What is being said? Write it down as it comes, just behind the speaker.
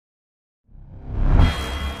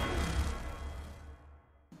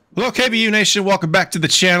Hello KBU Nation, welcome back to the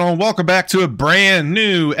channel. Welcome back to a brand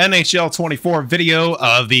new NHL 24 video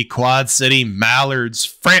of the Quad City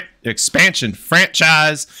Mallards expansion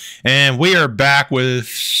franchise. And we are back with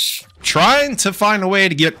trying to find a way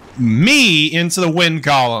to get me into the win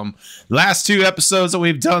column. Last two episodes that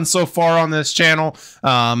we've done so far on this channel,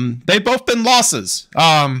 they've both been losses.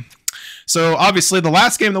 So obviously the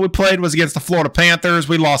last game that we played was against the Florida Panthers.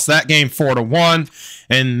 We lost that game 4-1.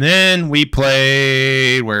 And then we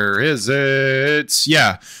played, where is it?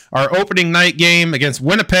 Yeah, our opening night game against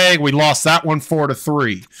Winnipeg. We lost that one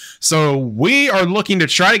 4-3. So we are looking to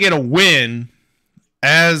try to get a win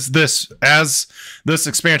as this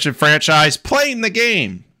expansion franchise playing the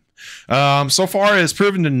game. So far it has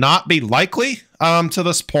proven to not be likely to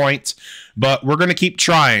this point, but we're going to keep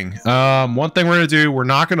trying. One thing we're going to do, we're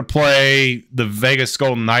not going to play the Vegas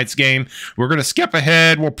Golden Knights game. We're going to skip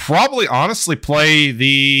ahead. We'll probably honestly play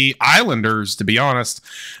the Islanders, to be honest.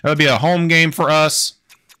 That'll be a home game for us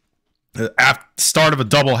at the start of a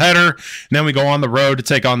doubleheader. And then we go on the road to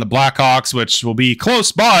take on the Blackhawks, which will be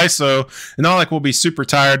close by. So it's not like we'll be super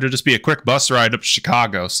tired. It'll just be a quick bus ride up to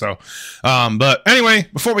Chicago. So, but anyway,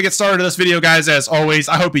 before we get started with this video, guys, as always,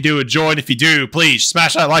 I hope you do enjoy. And if you do, please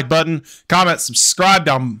smash that like button, comment, subscribe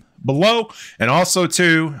down below, and also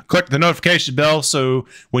to click the notification bell so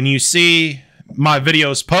when you see my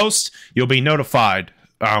videos post, you'll be notified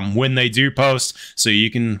when they do post, so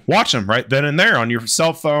you can watch them right then and there on your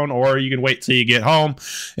cell phone, or you can wait till you get home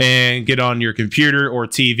and get on your computer or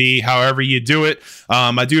TV, however you do it.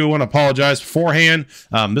 I do want to apologize beforehand.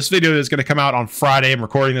 This video is going to come out on Friday. I'm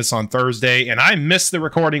recording this on Thursday, and I missed the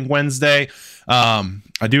recording Wednesday.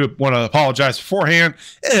 I do want to apologize beforehand.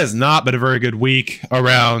 It has not been a very good week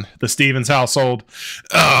around the Stevens household,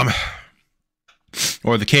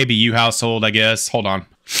 or the KBU household, I guess. Hold on.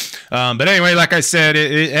 But anyway, like I said,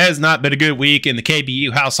 it has not been a good week in the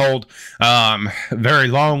KBU household. Very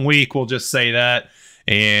long week, we'll just say that.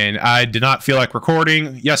 And I did not feel like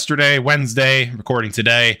recording yesterday, Wednesday, recording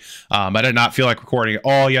today. I did not feel like recording at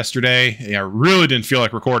all yesterday. I really didn't feel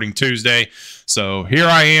like recording Tuesday. So here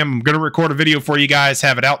I am. I'm going to record a video for you guys,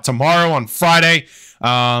 have it out tomorrow on Friday.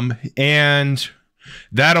 And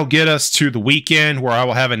that'll get us to the weekend where I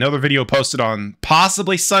will have another video posted on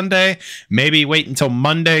possibly Sunday, maybe wait until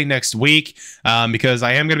Monday next week, because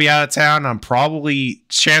I am going to be out of town. I'm probably,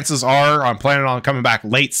 chances are, I'm planning on coming back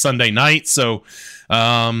late Sunday night. So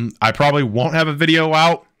I probably won't have a video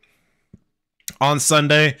out on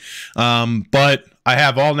Sunday, but I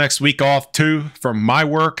have all next week off too from my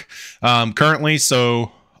work currently.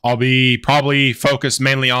 So I'll be probably focused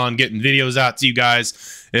mainly on getting videos out to you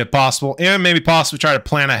guys if possible, and maybe possibly try to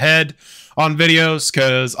plan ahead on videos,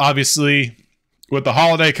 because obviously with the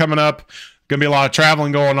holiday coming up, gonna be a lot of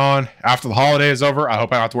traveling going on after the holiday is over. I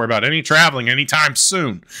hope I don't have to worry about any traveling anytime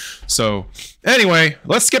soon. So anyway,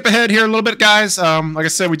 let's skip ahead here a little bit, guys. Like I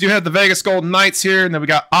said, we do have the Vegas Golden Knights here, and then we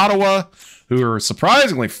got Ottawa, who are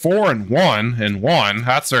surprisingly 4-1.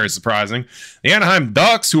 That's very surprising. The Anaheim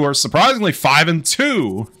Ducks, who are surprisingly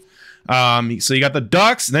 5-2. So you got the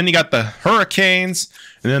Ducks, and then you got the Hurricanes,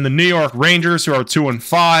 and then the New York Rangers, who are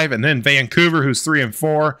 2-5, and then Vancouver, who's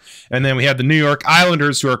 3-4, and then we have the New York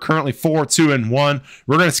Islanders, who are currently 4-2-1.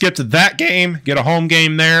 We're going to skip to that game, get a home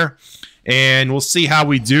game there, and we'll see how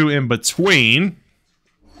we do in between.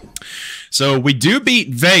 So we do beat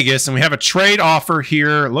Vegas, and we have a trade offer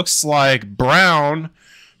here. It looks like Brown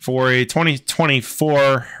for a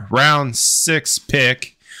 2024 round 6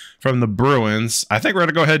 pick from the Bruins. I think we're going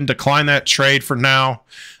to go ahead and decline that trade for now.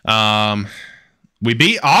 We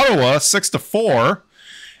beat Ottawa 6-4,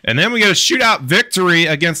 and then we get a shootout victory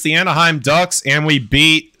against the Anaheim Ducks, and we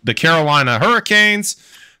beat the Carolina Hurricanes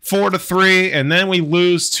 4-3, and then we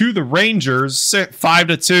lose to the Rangers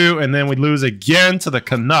 5-2, and then we lose again to the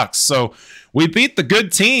Canucks. So we beat the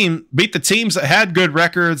good team, beat the teams that had good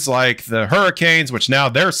records, like the Hurricanes, which now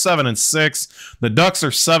they're 7-6. The Ducks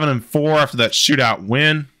are 7-4 after that shootout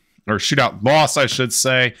win, or shootout loss, I should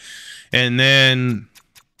say. And then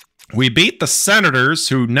we beat the Senators,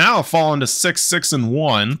 who now have fallen to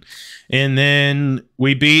 6-1. And then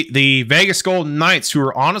we beat the Vegas Golden Knights, who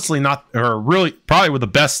are honestly not, or really probably with the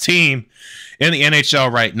best team in the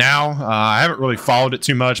NHL right now. I haven't really followed it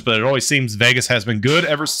too much, but it always seems Vegas has been good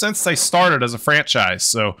ever since they started as a franchise.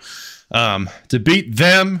 So to beat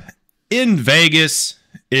them in Vegas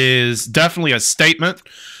is definitely a statement.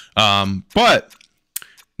 But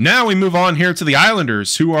now we move on here to the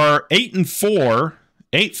Islanders, who are 8-4,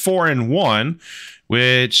 8-4-1,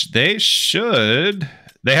 which they should.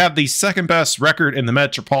 They have the second best record in the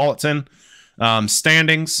Metropolitan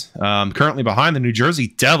standings. Currently behind the New Jersey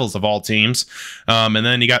Devils of all teams. And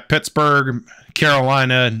then you got Pittsburgh,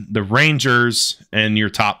 Carolina, the Rangers, and your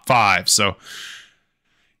top 5. So,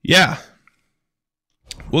 yeah.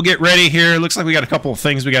 We'll get ready here. Looks like we got a couple of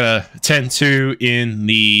things we got to attend to in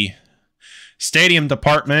the stadium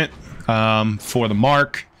department for the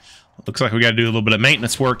mark. Looks like we got to do a little bit of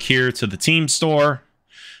maintenance work here to the team store.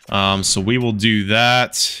 So we will do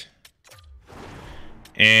that.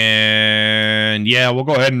 And yeah, we'll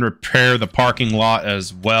go ahead and repair the parking lot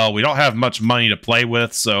as well. We don't have much money to play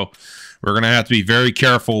with, so we're going to have to be very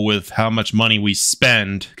careful with how much money we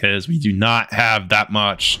spend because we do not have that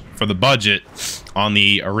much for the budget on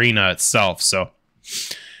the arena itself. So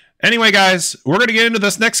anyway, guys, we're going to get into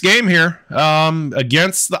this next game here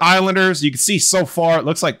against the Islanders. You can see so far it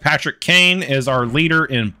looks like Patrick Kane is our leader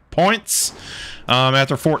in points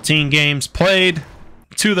after 14 games played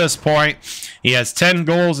to this point. He has 10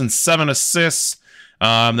 goals and 7 assists.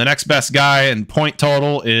 The next best guy in point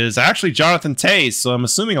total is actually Jonathan Toews. So I'm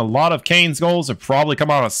assuming a lot of Kane's goals have probably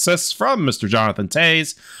come on assists from Mr. Jonathan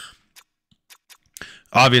Toews.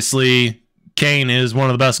 Obviously, Kane is one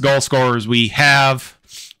of the best goal scorers we have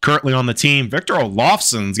currently on the team. Victor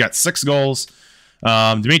Olofsson's got 6 goals.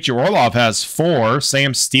 Dmitry Orlov has 4.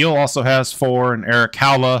 Sam Steele also has 4. And Eric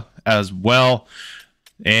Haula as well.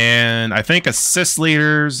 And I think assist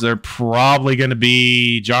leaders, they're probably going to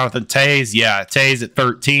be Jonathan Toews. Yeah, Toews at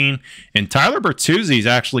 13. And Tyler Bertuzzi's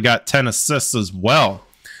actually got 10 assists as well.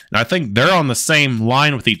 And I think they're on the same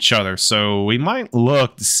line with each other. So we might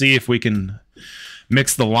look to see if we can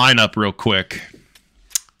mix the lineup real quick.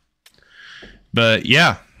 But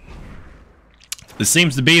yeah, this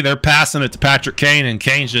seems to be they're passing it to Patrick Kane, and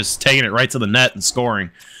Kane's just taking it right to the net and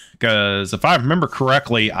scoring. Because if I remember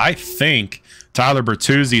correctly, I think Tyler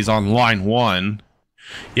Bertuzzi's on line 1.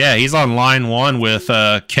 Yeah, he's on line 1 with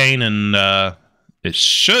Kane and it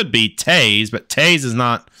should be Toews, but Toews is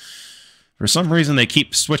not. For some reason, they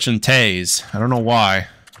keep switching Toews. I don't know why.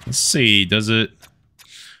 Let's see. Does it?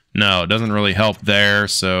 No, it doesn't really help there.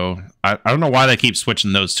 So I don't know why they keep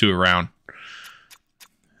switching those two around.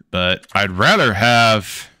 But I'd rather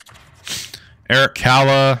have Eric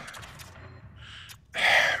Haula.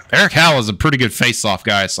 Eric Haula is a pretty good face-off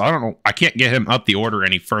guy, so I don't know. I can't get him up the order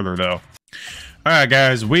any further, though. All right,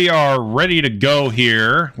 guys, we are ready to go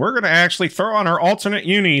here. We're going to actually throw on our alternate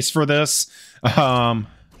unis for this.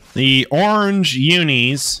 The orange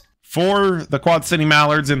unis for the Quad City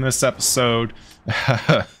Mallards in this episode.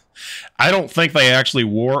 I don't think they actually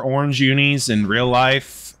wore orange unis in real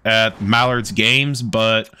life at Mallards games,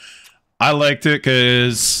 but I liked it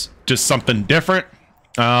because just something different.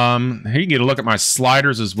 Here you get a look at my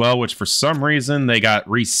sliders as well, which for some reason they got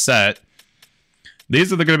reset.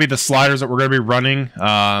 These are going to be the sliders that we're going to be running.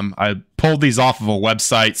 I pulled these off of a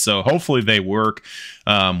website, so hopefully they work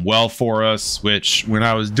well for us, which when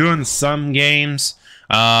I was doing some games,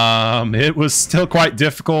 it was still quite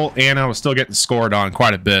difficult, and I was still getting scored on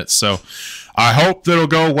quite a bit. So I hope that it'll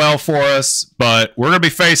go well for us, but we're going to be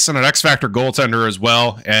facing an X-Factor goaltender as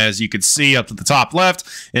well, as you can see up at the top left,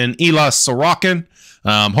 in Ilya Sorokin.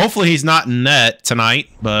 Hopefully he's not in net tonight,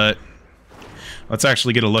 but let's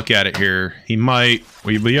actually get a look at it here. We'll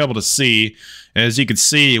be able to see. As you can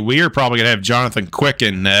see, we are probably going to have Jonathan Quick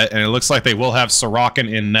in net, and it looks like they will have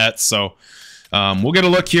Sorokin in net. So we'll get a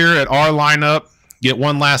look here at our lineup, get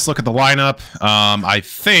one last look at the lineup. I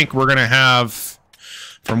think we're going to have,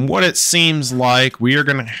 from what it seems like, we are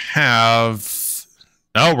going to have...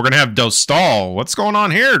 Oh, we're going to have Dostal. What's going on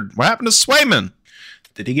here? What happened to Swayman?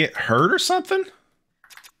 Did he get hurt or something?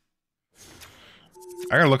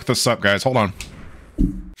 I gotta look this up, guys. Hold on.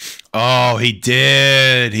 Oh, he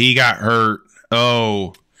did. He got hurt.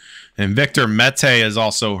 Oh. And Victor Mete is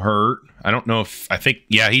also hurt. I don't know if... I think...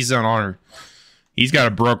 Yeah, he's on our... He's got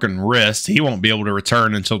a broken wrist. He won't be able to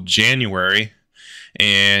return until January.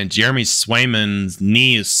 And Jeremy Swayman's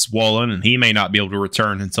knee is swollen, and he may not be able to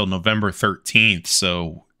return until November 13th.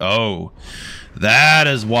 So, oh. That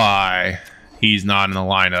is why he's not in the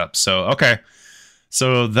lineup. So, okay.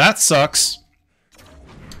 So, that sucks.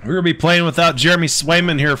 We're going to be playing without Jeremy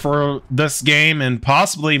Swayman here for this game and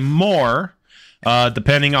possibly more,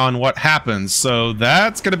 depending on what happens. So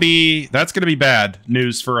that's going to be bad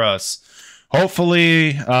news for us.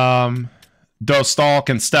 Hopefully, Dostal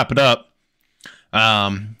can step it up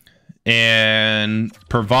and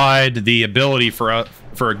provide the ability for a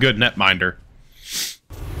good netminder.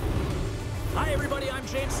 Hi, everybody. I'm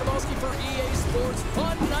James Samolsky for EA Sports.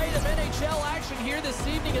 Fun night of NHL action here this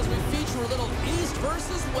evening as we feature a little East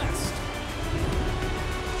versus West.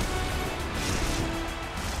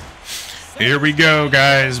 Here we go,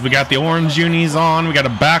 guys. We got the orange unis on. We got a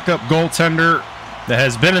backup goaltender that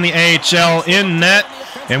has been in the AHL in net.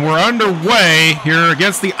 And we're underway here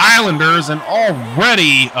against the Islanders, and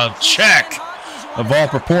already a check of all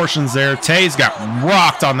proportions there. Tays got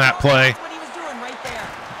rocked on that play.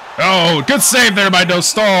 Oh, good save there by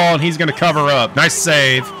Dostal, and he's going to cover up. Nice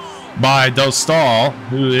save by Dostal,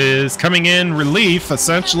 who is coming in relief,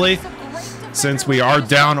 essentially, since we are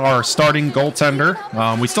down our starting goaltender.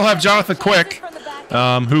 We still have Jonathan Quick,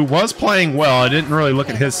 who was playing well. I didn't really look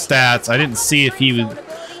at his stats. I didn't see if he was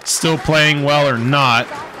still playing well or not.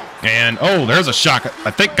 And, oh, there's a shot.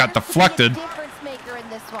 I think got deflected. I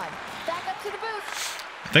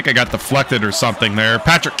think I got deflected or something there.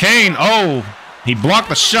 Patrick Kane, oh, he blocked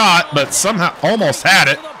the shot, but somehow almost had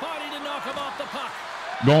it.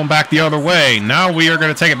 Going back the other way. Now we are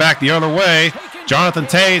going to take it back the other way. Jonathan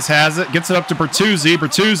Tays has it, gets it up to Bertuzzi.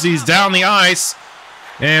 Bertuzzi's down the ice.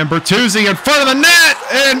 And Bertuzzi in front of the net.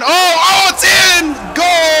 And, oh, it's in!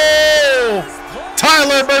 Goal!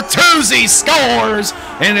 Tyler Bertuzzi scores!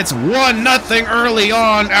 And it's 1-0 early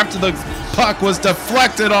on after the puck was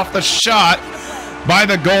deflected off the shot by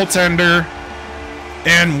the goaltender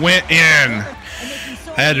and went in.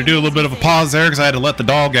 I had to do a little bit of a pause there because I had to let the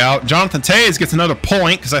dog out. Jonathan Tays gets another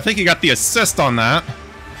point because I think he got the assist on that.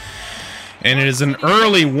 And it is an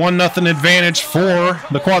early 1-0 advantage for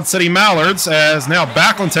the Quad City Mallards as now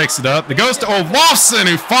Backlund takes it up. It goes to Olofsson,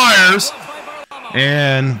 who fires.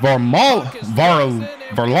 And Varlamov,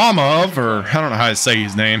 or I don't know how to say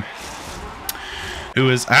his name, who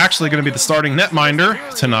is actually going to be the starting netminder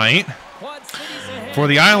tonight for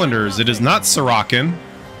the Islanders. It is not Sorokin.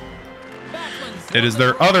 It is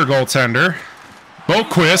their other goaltender.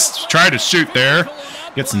 Boquist tried to shoot there.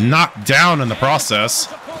 Gets knocked down in the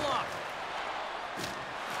process.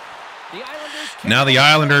 Now the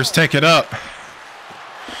Islanders take it up.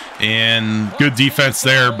 And good defense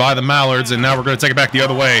there by the Mallards. And now we're going to take it back the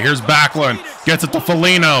other way. Here's Backlund. Gets it to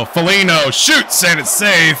Foligno. Foligno shoots, and it's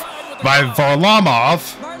saved by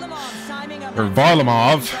Varlamov.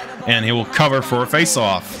 And he will cover for a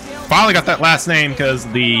face-off. Finally got that last name because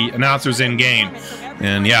the announcer's in game.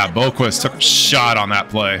 And yeah, Boquist took a shot on that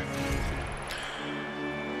play.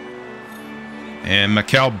 And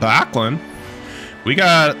Mikhail Backlund. We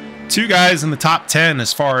got 2 guys in the top 10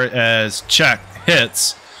 as far as check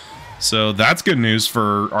hits. So that's good news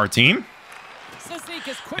for our team.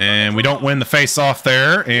 And we don't win the face-off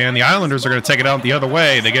there. And the Islanders are going to take it out the other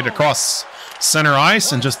way. They get it across center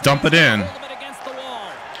ice and just dump it in.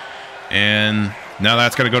 And now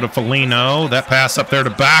that's going to go to Foligno. That pass up there to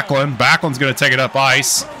Backlund. Backlund's going to take it up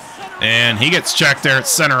ice. And he gets checked there at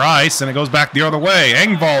center ice, and it goes back the other way.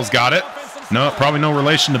 Engvall's got it. No, probably no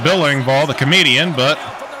relation to Bill Engvall, the comedian, but...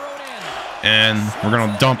 And we're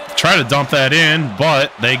going to try to dump that in,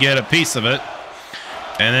 but they get a piece of it.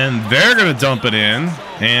 And then they're going to dump it in,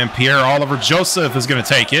 and Pierre-Oliver Joseph is going to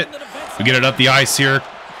take it. We get it up the ice here.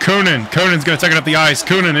 Kunin. Kunen's going to take it up the ice.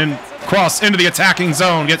 Kunin cross into the attacking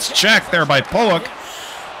zone. Gets checked there by Pollock.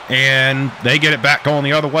 And they get it back going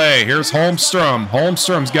the other way. Here's Holmstrom.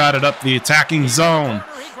 Holmstrom's got it up the attacking zone.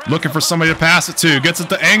 Looking for somebody to pass it to. Gets it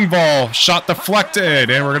to Engvall. Shot deflected.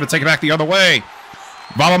 And we're going to take it back the other way.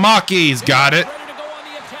 Valamaki's got it.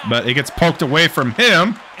 But it gets poked away from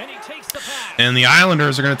him. And the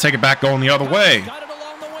Islanders are going to take it back going the other way.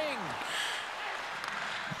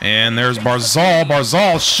 And there's Barzal.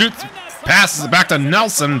 Barzal shoots, passes it back to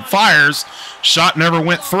Nelson, fires. Shot never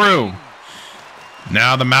went through.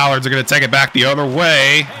 Now the Mallards are going to take it back the other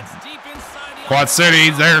way. Quad City,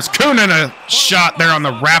 there's Kunin, a shot there on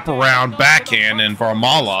the wraparound backhand, and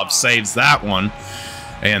Varlamov saves that one.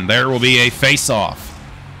 And there will be a face-off.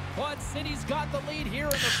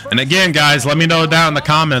 And again, guys, let me know down in the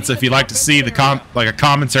comments if you'd like to see the a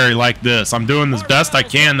commentary like this. I'm doing as best I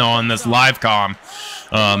can, though, on this live comm.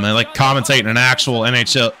 I like commentating an actual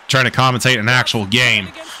NHL, trying to commentate an actual game.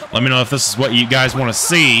 Let me know if this is what you guys want to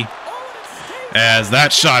see. As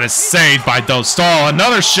that shot is saved by Dostal.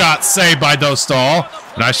 Another shot saved by Dostal.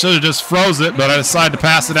 And I should have just froze it, but I decided to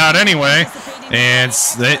pass it out anyway. And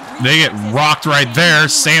they get rocked right there.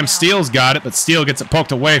 Sam Steele's got it, but Steele gets it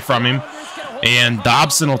poked away from him. And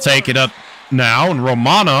Dobson will take it up now. And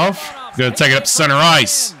Romanov going to take it up center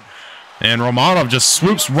ice. And Romanov just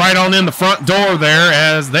swoops right on in the front door there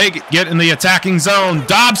as they get in the attacking zone.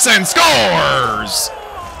 Dobson scores!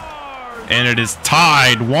 And it is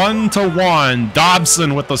tied 1-1.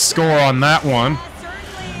 Dobson with the score on that one.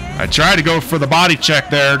 I tried to go for the body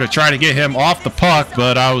check there to try to get him off the puck,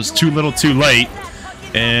 but I was too little too late.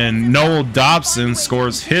 And Noah Dobson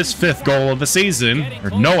scores his 5th goal of the season,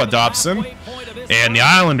 or Noah Dobson. And the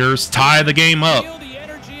Islanders tie the game up.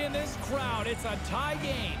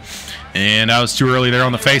 And that was too early there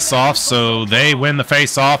on the face-off, so they win the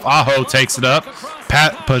face-off. Aho takes it up.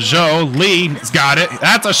 Pat Pajot, Lee's got it.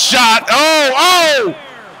 That's a shot. Oh!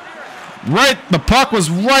 Right, the puck was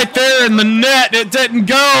right there in the net. It didn't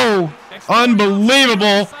go.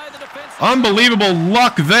 Unbelievable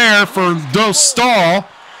luck there for Dostal.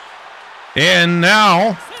 And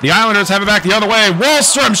now the Islanders have it back the other way.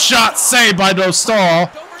 Wallstrom shot saved by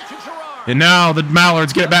Dostal. And now the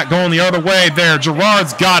Mallards get it back going the other way there.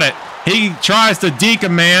 Gerard's got it. He tries to deke a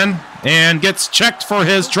man and gets checked for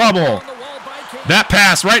his trouble. That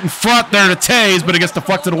pass right in front there to Tays, but it gets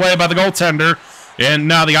deflected away by the goaltender. And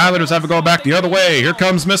now the Islanders have to go back the other way. Here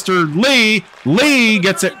comes Mr. Lee. Lee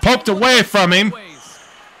gets it poked away from him.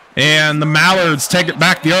 And the Mallards take it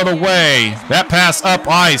back the other way. That pass up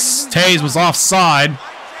ice. Tays was offside.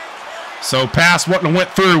 So pass wouldn't have went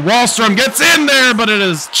through. Wallstrom gets in there, but it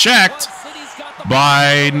is checked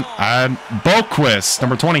by Boquist,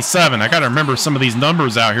 number 27. I got to remember some of these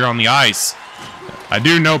numbers out here on the ice. I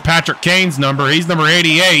do know Patrick Kane's number. He's number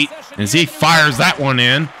 88 as he fires that one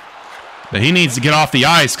in. But he needs to get off the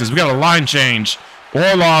ice because we got a line change.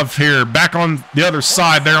 Orlov here back on the other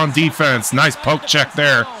side there on defense. Nice poke check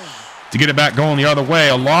there to get it back going the other way.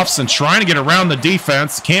 Olofsson trying to get around the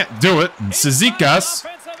defense. Can't do it. And Cizikas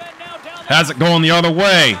has it going the other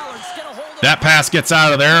way. That pass gets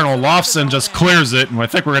out of there, and Olofsson just clears it. And I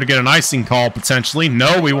think we're going to get an icing call potentially.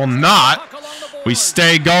 No, we will not. We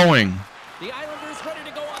stay going.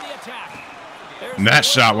 And that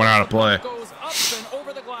shot went out of play.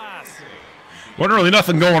 Wasn't really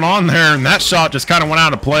nothing going on there, and that shot just kind of went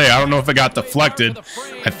out of play. I don't know if it got deflected.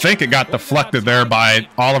 I think it got deflected there by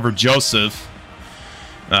Oliver Joseph.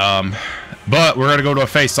 But we're going to go to a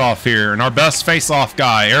face-off here. And our best face-off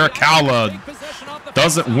guy, Eric Howla,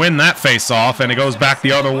 doesn't win that face-off, and it goes back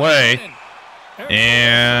the other way.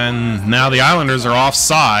 And now the Islanders are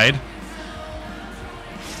offside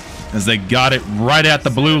as they got it right at the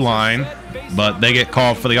blue line, but they get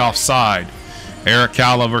called for the offside. Eric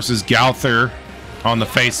Howla versus Gauther on the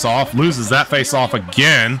face-off. Loses that face-off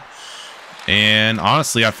again. And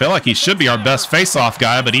honestly, I feel like he should be our best face-off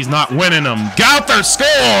guy, but he's not winning them. Gauther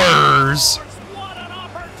scores!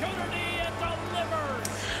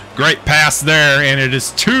 Great pass there, and it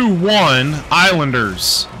is 2-1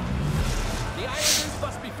 Islanders.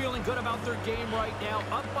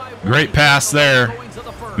 Great pass there.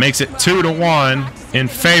 Makes it 2-1 in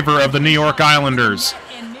favor of the New York Islanders.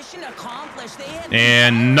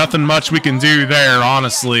 And nothing much we can do there,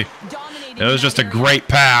 honestly. It was just a great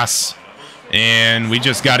pass. And we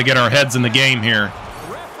just got to get our heads in the game here.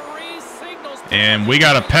 And we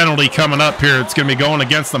got a penalty coming up here. It's going to be going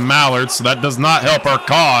against the Mallards, so that does not help our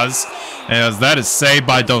cause, as that is saved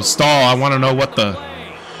by Dostal. I want to know what the...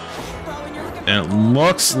 And it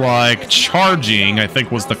looks like charging, I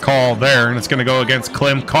think, was the call there. And it's going to go against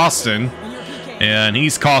Clem Costin. And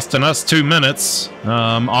he's costing us 2 minutes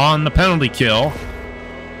on the penalty kill.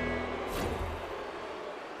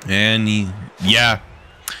 And yeah,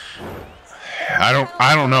 I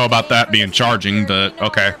don't know about that being charging, but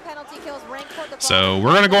okay. So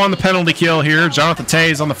we're gonna go on the penalty kill here. Jonathan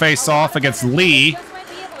Tays on the face-off against Lee,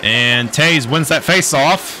 and Tays wins that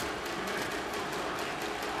face-off.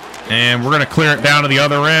 And we're gonna clear it down to the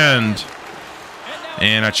other end.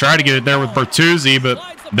 And I tried to get it there with Bertuzzi, but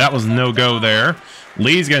that was no go there.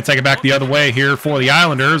 Lee's going to take it back the other way here for the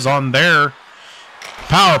Islanders on their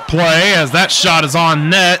power play, as that shot is on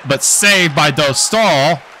net, but saved by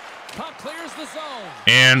Dostal.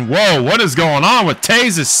 And whoa, what is going on with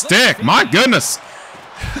Tays' stick? My goodness.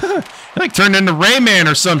 I think turned into Rayman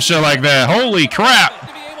or some shit like that. Holy crap.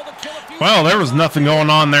 Well, there was nothing going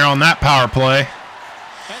on there on that power play.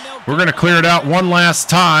 We're going to clear it out one last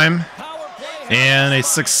time. And a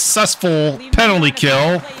successful penalty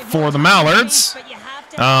kill for the Mallards.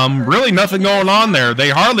 Really nothing going on there. They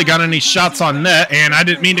hardly got any shots on net, and I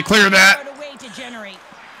didn't mean to clear that.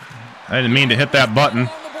 I didn't mean to hit that button.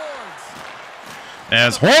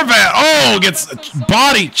 As Horvat, gets a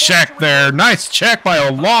body check there. Nice check by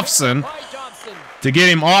Olofsson to get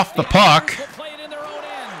him off the puck.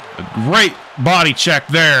 A great body check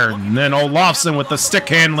there. And then Olofsson with the stick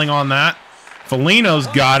handling on that. Foligno's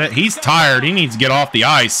got it. He's tired. He needs to get off the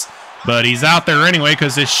ice. But he's out there anyway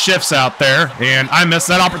because his shift's out there. And I missed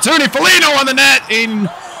that opportunity. Foligno on the net. And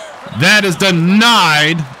that is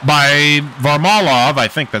denied by Varlamov. I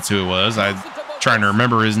think that's who it was. I'm trying to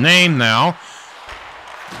remember his name now.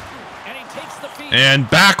 And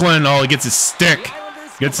Backlund, he gets his stick.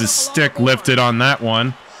 Gets his stick lifted on that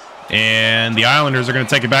one. And the Islanders are going to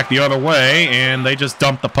take it back the other way. And they just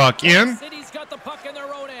dump the puck in.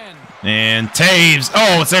 And Taves,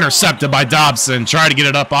 oh, it's intercepted by Dobson. Try to get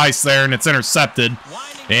it up ice there, and it's intercepted.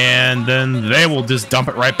 And then they will just dump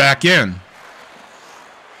it right back in.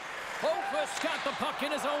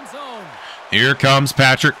 Here comes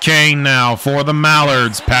Patrick Kane now for the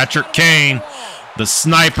Mallards. Patrick Kane, the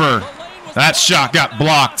sniper. That shot got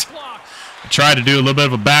blocked. Tried to do a little bit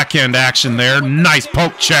of a backhand action there. Nice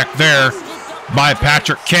poke check there by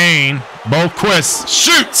Patrick Kane. Boquist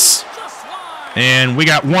shoots. And we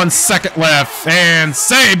got 1 second left. And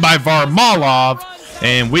saved by Varlamov.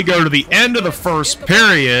 And we go to the end of the first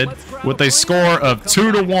period with a score of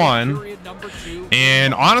 2-1.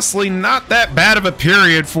 And honestly, not that bad of a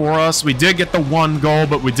period for us. We did get the 1 goal,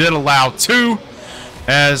 but we did allow 2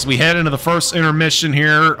 as we head into the first intermission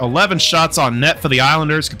here. 11 shots on net for the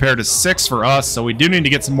Islanders compared to 6 for us, so we do need to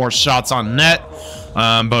get some more shots on net.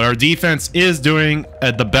 But our defense is doing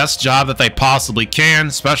the best job that they possibly can,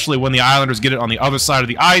 especially when the Islanders get it on the other side of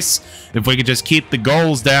the ice. If we could just keep the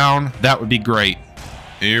goals down, that would be great.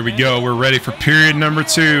 Here we go. We're ready for period number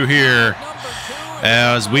 2 here,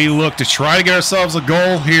 as we look to try to get ourselves a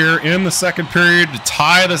goal here in the second period to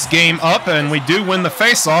tie this game up, and we do win the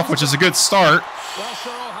faceoff, which is a good start.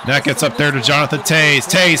 That gets up there to Jonathan Taves.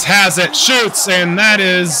 Taves has it, shoots, and that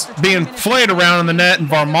is being played around in the net, and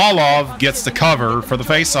Varlamov gets the cover for the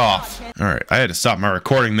faceoff. All right, I had to stop my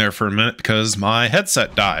recording there for a minute because my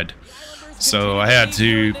headset died. So I had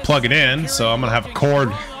to plug it in, so I'm going to have a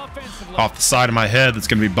cord off the side of my head that's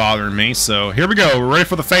going to be bothering me. So here we go. We're ready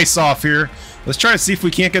for the face-off here. Let's try to see if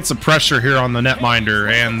we can't get some pressure here on the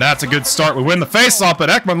netminder, and that's a good start. We win the face-off, but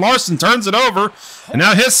Ekman-Larsson turns it over, and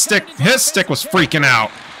now his stick was freaking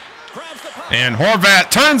out. And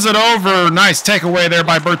Horvat turns it over. Nice takeaway there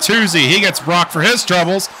by Bertuzzi. He gets blocked for his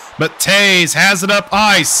troubles, but Taves has it up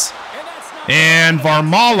ice. And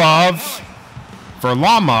Varlamov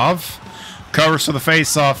covers for the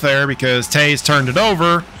face-off there because Taves turned it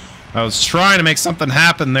over. I was trying to make something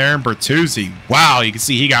happen there. Bertuzzi, wow, you can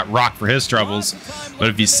see he got rocked for his troubles. But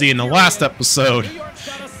if you see in the last episode,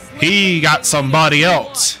 he got somebody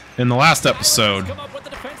else in the last episode.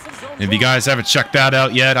 If you guys haven't checked that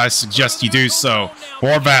out yet, I suggest you do so.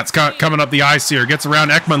 Horvat's coming up the ice here. Gets around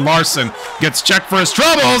Ekman-Larsson. Gets checked for his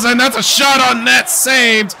troubles, and that's a shot on net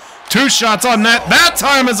saved. 2 shots on net. That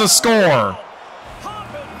time is a score.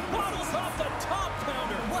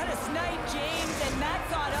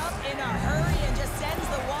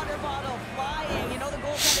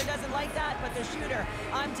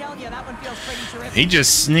 He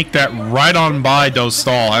just sneaked that right on by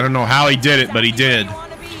Dostal. I don't know how he did it, but he did.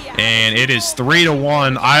 And it is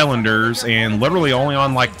 3-1 Islanders, and literally only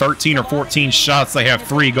on like 13 or 14 shots they have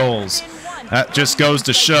 3 goals. That just goes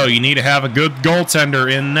to show you need to have a good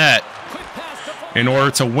goaltender in net in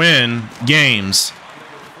order to win games.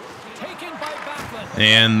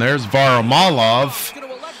 And there's Varlamov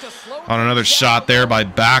on another shot there by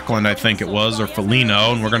Backlund, I think it was, or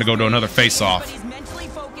Foligno, and we're going to go to another face-off.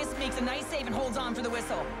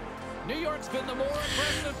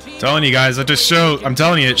 Telling you guys, I'm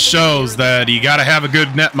telling you, it shows that you got to have a good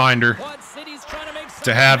netminder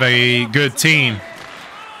to have a good team.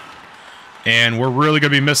 And we're really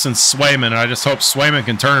going to be missing Swayman, and I just hope Swayman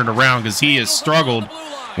can turn it around because he has struggled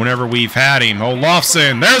whenever we've had him.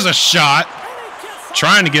 Olofsson, there's a shot.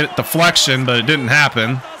 Trying to get deflection, but it didn't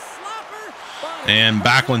happen. And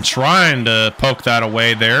Backlund trying to poke that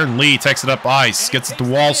away there, and Lee takes it up ice, gets it to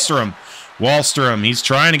Wahlstrom. Wahlstrom, he's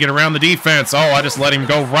trying to get around the defense. Oh, I just let him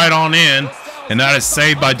go right on in, and that is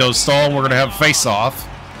saved by Dostal, and we're going to have a face-off.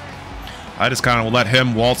 I just kind of let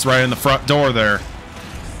him waltz right in the front door there.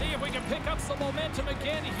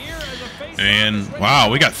 And, wow,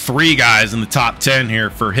 we got 3 guys in the top 10 here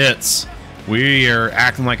for hits. We are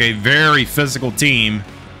acting like a very physical team.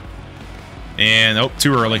 And, oh,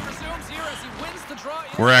 too early.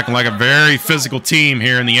 We're acting like a very physical team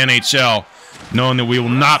here in the NHL, knowing that we will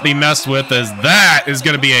not be messed with, as that is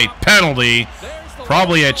going to be a penalty.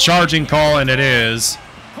 Probably a charging call, and it is.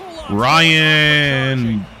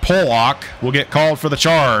 Ryan Pollock will get called for the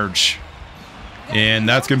charge. And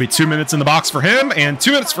that's going to be 2 minutes in the box for him, and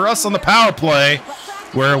 2 minutes for us on the power play,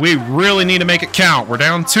 where we really need to make it count. We're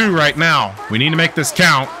down 2 right now. We need to make this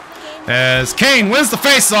count, as Kane wins the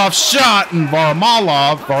face-off shot, and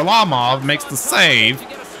Varlamov makes the save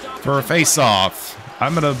for a face-off.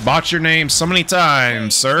 I'm going to botch your name so many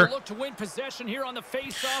times, sir.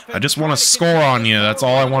 I just want to score on you. That's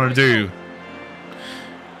all I want to do.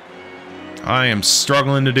 I am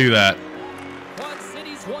struggling to do that.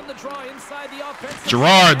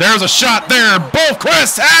 Gerard, there's a shot there.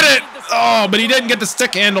 Boquist had it. Oh, but he didn't get the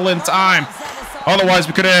stick handle in time. Otherwise,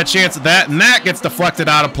 we could have had a chance at that, and that gets deflected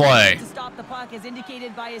out of play. back, as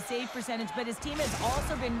indicated by his save percentage, but his team has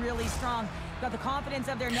also been really strong. Got the confidence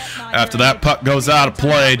of their net. After that puck goes out of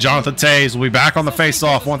play, Jonathan Toews will be back on the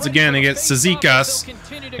face-off once again against Cizikas.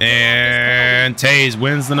 And Toews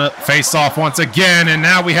wins the face-off once again, and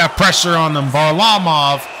now we have pressure on them.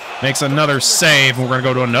 Varlamov makes another save, and we're going to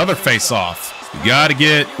go to another face-off. We got to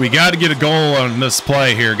get a goal on this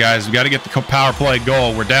play here, guys. We got to get the power play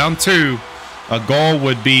goal. We're down 2. A goal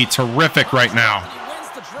would be terrific right now.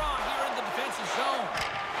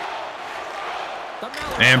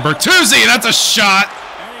 And Bertuzzi, that's a shot.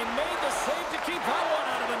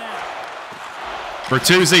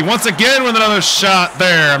 Bertuzzi once again with another shot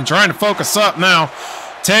there. I'm trying to focus up now.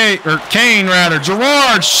 Kane,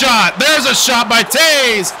 Gerard shot. There's a shot by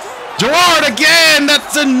Toews. Gerard again.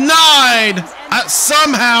 That's denied.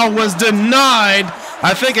 Somehow was denied.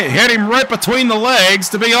 I think it hit him right between the legs,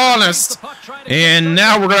 to be honest. And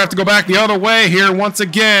now we're going to have to go back the other way here once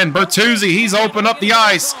again. Bertuzzi, he's opened up the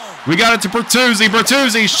ice. We got it to Bertuzzi.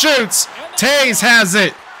 Bertuzzi shoots. Toews has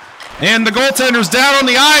it. And the goaltender's down on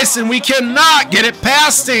the ice, and we cannot get it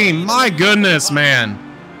past him. My goodness, man.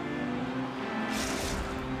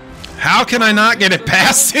 How can I not get it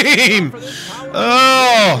past him?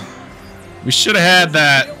 Oh, we should have had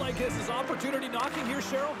that.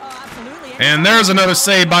 And there's another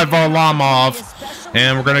save by Varlamov.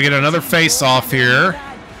 And we're going to get another face-off here.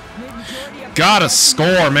 Gotta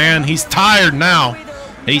score, man. He's tired now.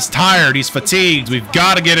 He's tired. He's fatigued. We've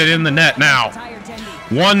got to get it in the net now.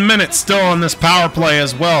 1 minute still on this power play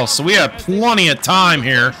as well. So we have plenty of time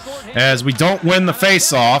here as we don't win the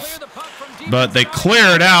face-off. But they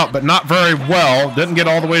clear it out, but not very well. Didn't get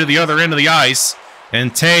all the way to the other end of the ice.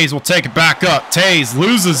 And Toews will take it back up. Toews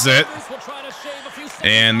loses it.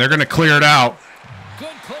 And they're going to clear it out. Good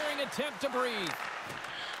clearing attempt to breathe.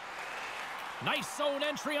 Nice zone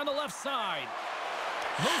entry on the left side.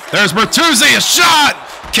 There's Bertuzzi, a shot.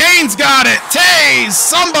 Kane's got it. Toews,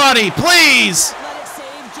 somebody, please.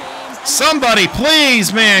 Somebody,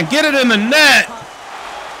 please, man. Get it in the net.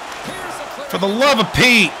 For the love of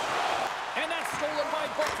Pete.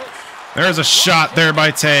 There's a shot there by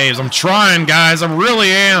Toews. I'm trying, guys. I really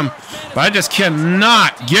am. But I just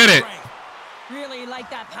cannot get it.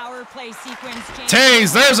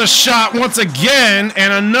 Toews, there's a shot once again,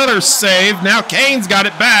 and another save. Now Kane's got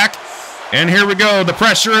it back, and here we go. The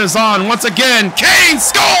pressure is on once again. Kane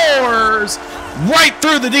scores right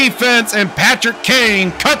through the defense, and Patrick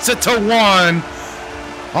Kane cuts it to 1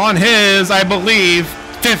 on his, I believe,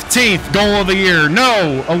 15th goal of the year.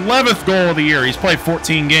 No, 11th goal of the year. He's played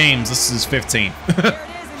 14 games. This is his 15th.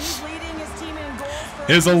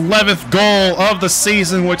 His 11th goal of the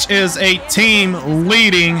season, which is a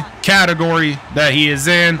team-leading category that he is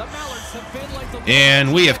in.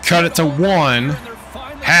 And we have cut it to 1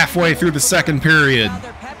 halfway through the second period.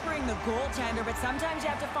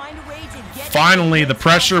 Finally, the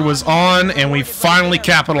pressure was on, and we finally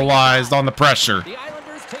capitalized on the pressure. The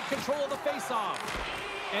Islanders take control of the faceoff,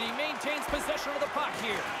 and he maintains possession of the puck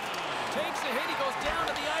here. Takes a hit, he goes down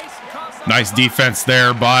to the ice. Nice defense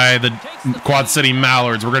there by the Quad City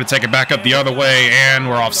Mallards. We're going to take it back up the other way, and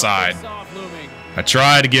we're offside. I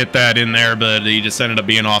tried to get that in there, but he just ended up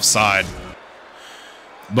being offside.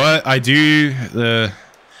 But the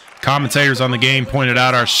commentators on the game pointed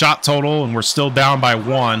out our shot total, and we're still down by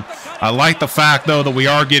 1. I like the fact, though, that we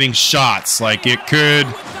are getting shots. Like, it could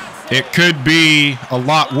be a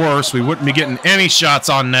lot worse. We wouldn't be getting any shots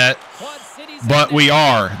on net, but we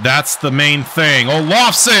are. That's the main thing.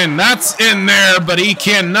 Olofsson, that's in there, but he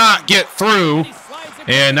cannot get through.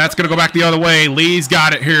 And that's going to go back the other way. Lee's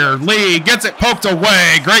got it here. Lee gets it poked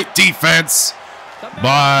away. Great defense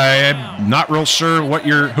by, I'm not real sure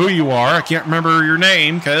who you are. I can't remember your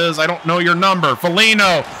name because I don't know your number.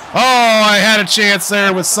 Foligno. Oh, I had a chance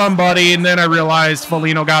there with somebody, and then I realized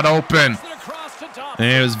Foligno got open.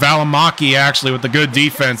 And it was Valimaki, actually, with the good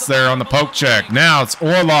defense there on the poke check. Now it's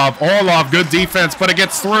Orlov. Orlov, good defense, but it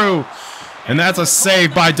gets through. And that's a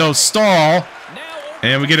save by Dostal.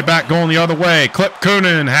 And we get it back going the other way. Clip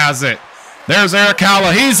Kunin has it. There's Eric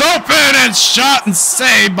Halla. He's open and shot and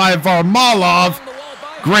saved by Varlamov.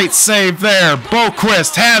 Great save there.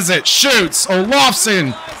 Boquist has it. Shoots.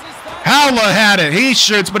 Olofsson. Halla had it. He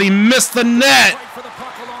shoots, but he missed the net.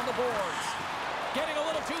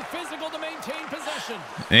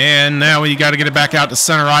 And now we got to get it back out to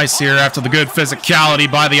center ice here after the good physicality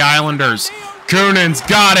by the Islanders. Kunin's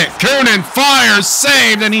got it. Kunin fires,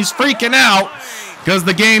 saved, and he's freaking out because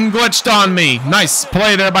the game glitched on me. Nice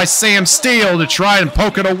play there by Sam Steele to try and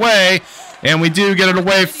poke it away. And we do get it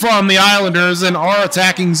away from the Islanders in our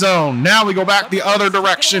attacking zone. Now we go back the other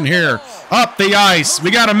direction here. Up the ice. We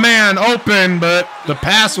got a man open, but the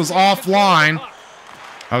pass was offline.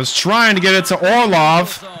 I was trying to get it to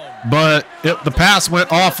Orlov, but the pass went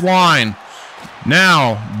offline.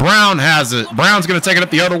 Now, Brown has it. Brown's going to take it up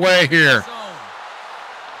the other way here.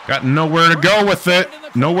 Got nowhere to go with it.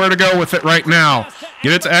 Nowhere to go with it right now.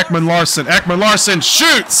 Get it to Ekman Larson. Ekman Larson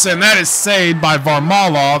shoots, and that is saved by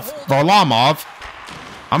Varlamov.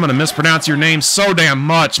 I'm going to mispronounce your name so damn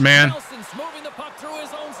much, man.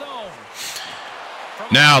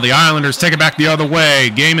 Now the Islanders take it back the other way.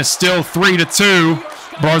 Game is still 3-2.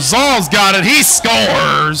 Barzal's got it. He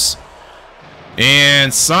scores.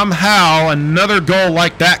 And somehow another goal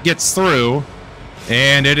like that gets through.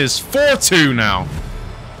 And it is 4-2 now.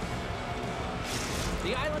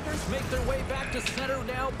 The Islanders make their way back to center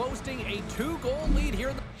now, boasting a 2-goal lead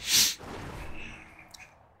here.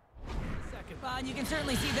 You can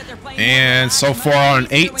certainly see that they're playing. And so far on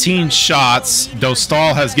 18 shots,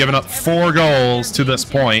 Dostal has given up 4 goals to this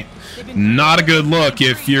point. Not a good look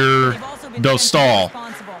if you're Dostal.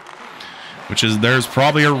 Which is, there's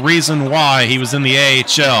probably a reason why he was in the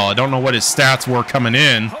AHL. I don't know what his stats were coming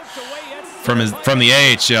in from the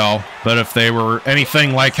AHL, but if they were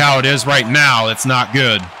anything like how it is right now, it's not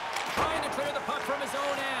good.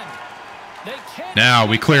 Now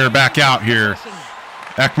we clear back out here.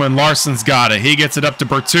 Ekman Larson's got it. He gets it up to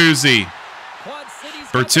Bertuzzi.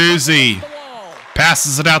 Bertuzzi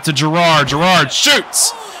passes it out to Girard. Girard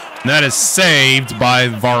shoots. And that is saved by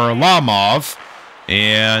Varlamov.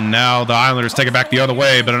 And now the Islanders take it back the other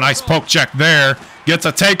way, but a nice poke check there. Gets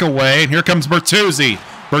a takeaway, and here comes Bertuzzi.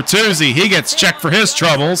 Bertuzzi, he gets checked for his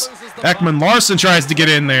troubles. Ekman Larson tries to get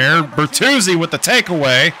in there. Bertuzzi with the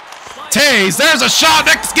takeaway. Tays, there's a shot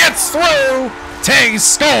that gets through. Tays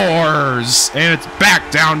scores, and it's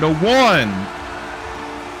back down to 1.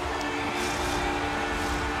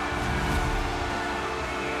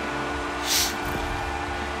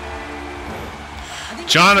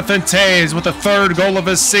 Jonathan Tays with the 3rd goal of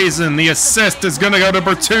his season. The assist is going to go to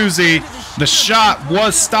Bertuzzi. The shot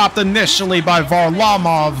was stopped initially by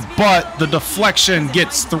Varlamov, but the deflection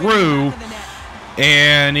gets through,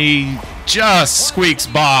 and he just squeaks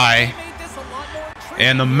by.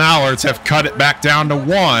 And the Mallards have cut it back down to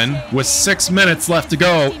 1 with 6 minutes left to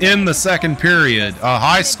go in the second period. A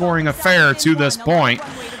high-scoring affair to this point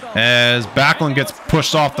as Backlund gets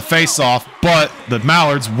pushed off the face-off, but the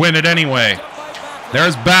Mallards win it anyway.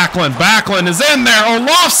 There's Backlund. Backlund is in there.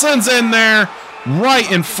 Olofsson's in there right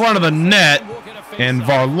in front of the net. And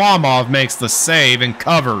Varlamov makes the save and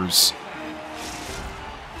covers.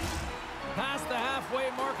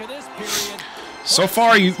 So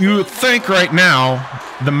far, you would think right now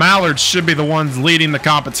the Mallards should be the ones leading the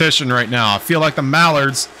competition right now. I feel like the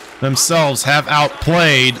Mallards themselves have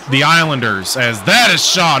outplayed the Islanders as that is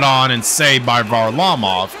shot on and saved by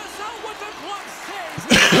Varlamov.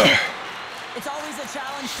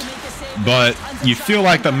 But you feel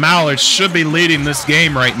like the Mallards should be leading this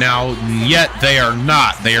game right now, yet they are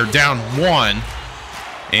not. They are down 1.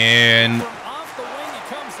 And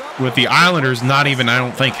with the Islanders not even, I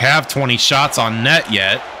don't think, have 20 shots on net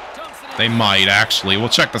yet. They might, actually. We'll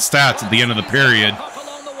check the stats at the end of the period.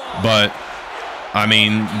 But, I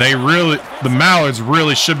mean, the Mallards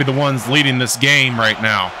really should be the ones leading this game right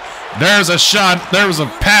now. There's a shot. There was a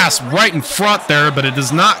pass right in front there, but it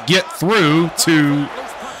does not get through to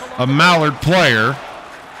a Mallard player.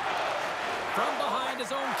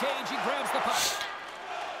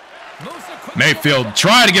 Mayfield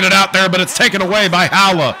tried to get it out there, but it's taken away by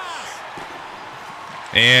Howla.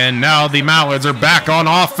 And now the Mallards are back on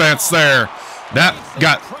offense there. That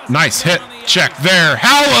got nice hit check there.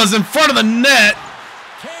 Howla's in front of the net.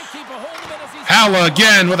 Howla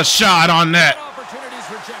again with a shot on net.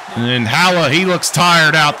 And Howla, he looks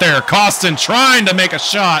tired out there. Costin trying to make a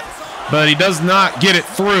shot, but he does not get it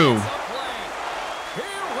through.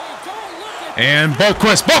 And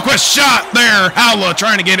Boquist shot there. Howla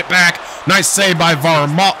trying to get it back. Nice save by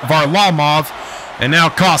Varlamov. And now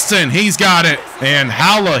Costin, he's got it. And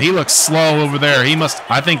Howla, he looks slow over there.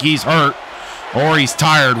 I think he's hurt or he's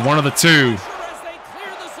tired, one of the two.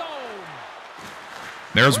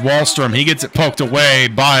 There's Wahlstrom. He gets it poked away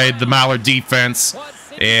by the Mallard defense.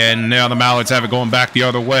 And now the Mallards have it going back the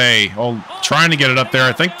other way. Oh, trying to get it up there.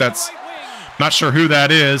 I think that's, not sure who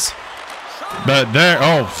that is. But there,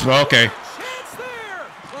 oh, okay.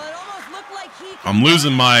 I'm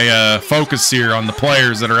losing my focus here on the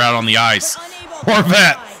players that are out on the ice.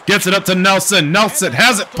 Horvat gets it up to Nelson. Nelson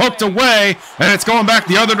has it poked away, and it's going back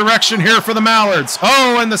the other direction here for the Mallards.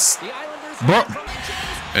 Oh, and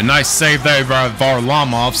A nice save there by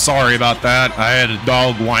Varlamov. Sorry about that. I had a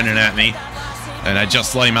dog whining at me, and I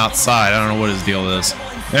just let him outside. I don't know what his deal is.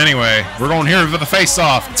 Anyway, we're going here for the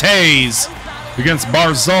face-off. Tays against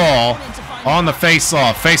Barzal on the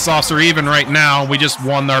face-off. Face-offs are even right now. We just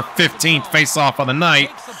won our 15th face-off of the night,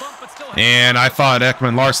 and I thought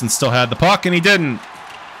Ekman Larson still had the puck, and he didn't.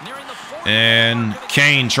 And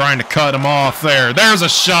Kane trying to cut him off there. There's a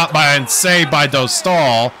shot by and saved by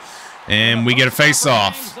Dostal. And we get a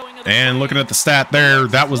face-off. And looking at the stat there,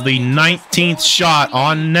 that was the 19th shot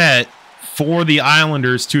on net for the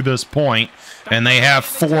Islanders to this point. And they have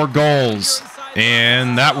 4 goals.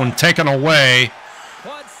 And that one taken away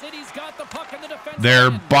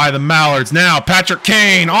there by the Mallards. Now Patrick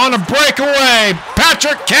Kane on a breakaway.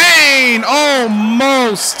 Patrick Kane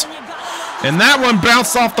almost. And that one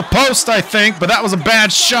bounced off the post, I think, but that was a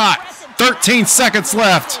bad shot. 13 seconds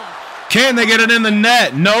left. Can they get it in the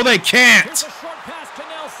net? No, they can't.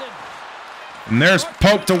 And there's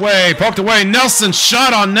poked away. Nelson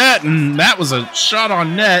shot on net, and that was a shot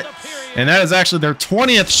on net. And that is actually their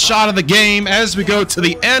 20th shot of the game as we go to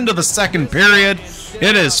the end of the second period.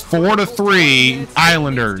 It is 4-3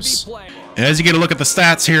 Islanders. And as you get a look at the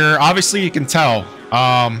stats here, obviously you can tell.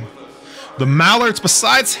 The Mallards,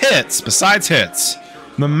 besides hits,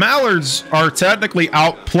 the Mallards are technically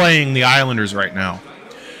outplaying the Islanders right now.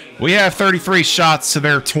 We have 33 shots to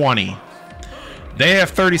their 20. They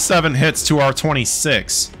have 37 hits to our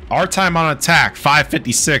 26. Our time on attack,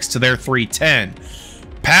 556 to their 310.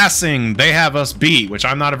 Passing, they have us beat, which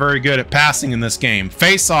I'm not very good at passing in this game.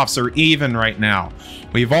 Face-offs are even right now.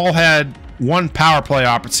 We've all had one power play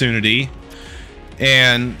opportunity.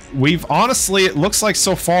 And we've honestly, it looks like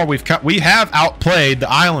so far we have outplayed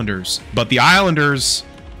the Islanders, but the Islanders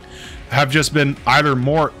have just been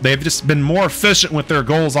they've just been more efficient with their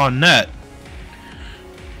goals on net.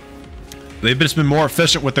 They've just been more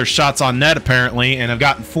efficient with their shots on net apparently, and have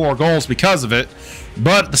gotten 4 goals because of it.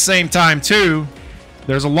 But at the same time too,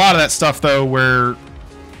 there's a lot of that stuff though where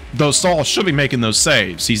Dostal should be making those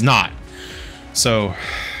saves. He's not. So.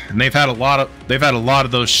 And they've had a lot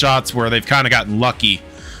of those shots where they've kind of gotten lucky,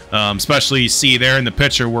 especially you see there in the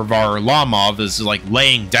picture where Varlamov is like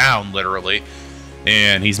laying down literally,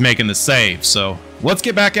 and he's making the save. So let's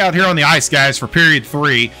get back out here on the ice, guys, for period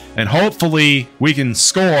 3, and hopefully we can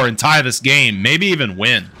score and tie this game, maybe even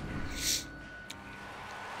win.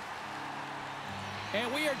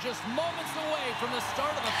 And we are just moments away from the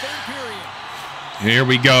start of the third period. Here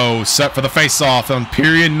we go, set for the face-off on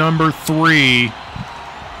period number 3.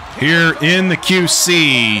 Here in the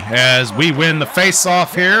QC as we win the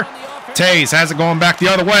face-off here. Tays has it going back the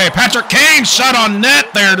other way. Patrick Kane shot on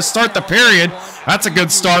net there to start the period. That's a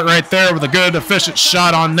good start right there with a good, efficient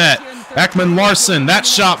shot on net. Ekman Larson, that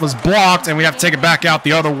shot was blocked, and we have to take it back out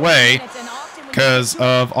the other way because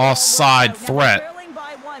of offside threat.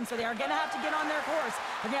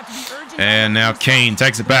 And now Kane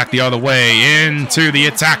takes it back the other way into the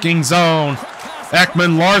attacking zone.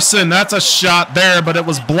 Ekman Larson, that's a shot there, but it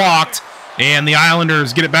was blocked. And the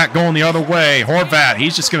Islanders get it back going the other way. Horvat,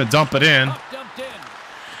 he's just going to dump it in.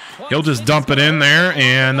 He'll just dump it in there,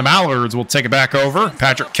 and the Mallards will take it back over.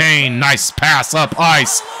 Patrick Kane, nice pass up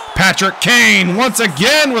ice. Patrick Kane once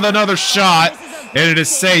again with another shot, and it is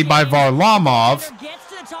saved by Varlamov.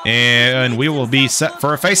 And we will be set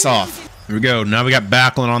for a face-off. Here we go. Now we got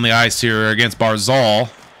Backlund on the ice here against Barzal.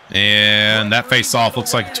 And that face-off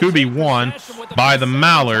looks like to be won by the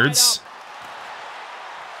Mallards.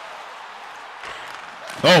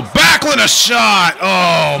 Oh, Backlund a shot!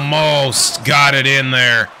 Almost got it in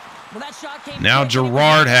there. Now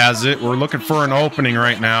Gerard has it. We're looking for an opening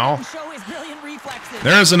right now.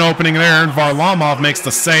 There's an opening there, and Varlamov makes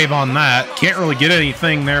the save on that. Can't really get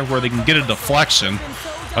anything there where they can get a deflection.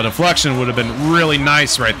 A deflection would have been really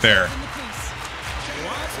nice right there.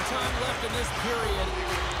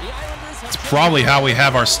 Probably how we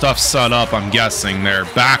have our stuff set up, I'm guessing there.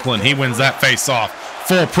 Backlund, he wins that face-off.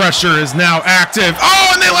 Full pressure is now active.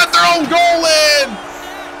 Oh, and they let their own goal in!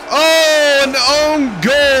 Oh, an own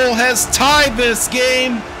goal has tied this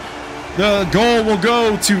game. The goal will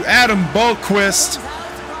go to Adam Boquist.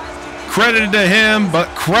 Credit to him, but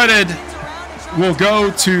credit will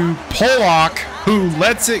go to Pollock, who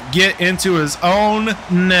lets it get into his own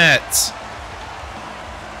net.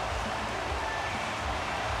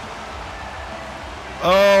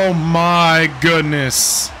 Oh my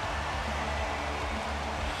goodness.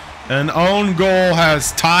 An own goal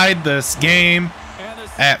has tied this game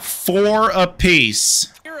at 4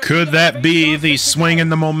 apiece. Could that be the swing in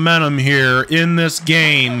the momentum here in this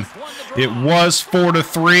game? It was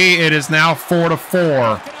 4-3. It is now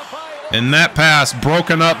 4-4. And that pass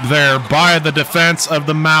broken up there by the defense of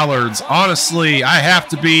the Mallards. Honestly, I have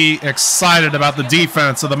to be excited about the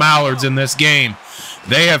defense of the Mallards in this game.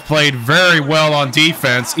 They have played very well on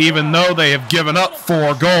defense, even though they have given up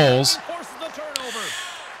 4 goals.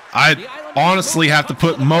 I honestly have to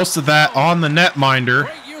put most of that on the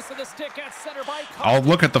netminder. I'll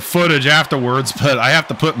look at the footage afterwards, but I have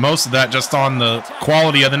to put most of that just on the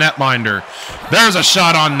quality of the netminder. There's a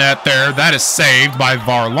shot on net there. That is saved by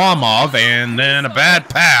Varlamov, and then a bad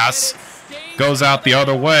pass goes out the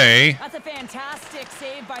other way. That's a fantastic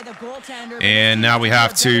save by the goaltender. And now we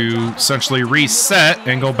have to essentially reset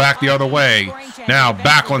and go back the other way. Now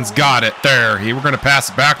Backlund's got it there. We're going to pass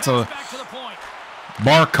it back to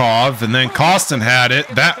Barkov, and then Kostin had it.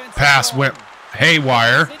 That pass went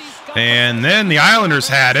haywire. And then the Islanders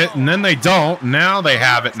had it, and then they don't. Now they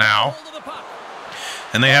have it now.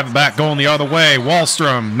 And they have it back going the other way.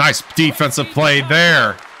 Wallstrom, nice defensive play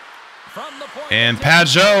there. And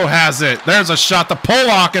Pajot has it. There's a shot to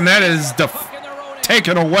Pollock, and that is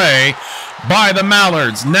taken away by the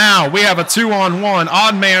Mallards. Now we have a 2-on-1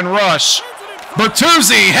 odd-man rush.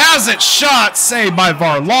 Bertuzzi has it, shot, saved by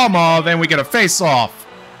Varlamov, and we get a face-off.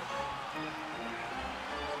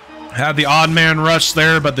 Had the odd man rush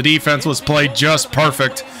there, but the defense was played just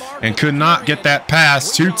perfect and could not get that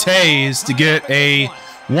pass to Tays to get a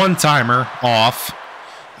one-timer off.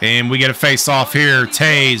 And we get a face-off here.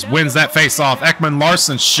 Tays wins that face-off.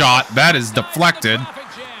 Ekman-Larsson's shot, that is deflected.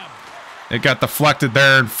 It got deflected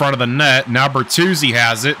there in front of the net. Now Bertuzzi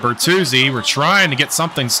has it. Bertuzzi, we're trying to get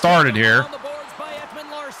something started here.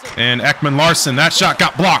 And Ekman-Larsson, that shot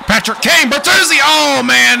got blocked. Patrick Kane, Bertuzzi, oh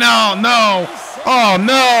man, oh no. Oh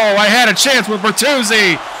no, I had a chance with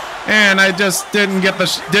Bertuzzi, and I just didn't get a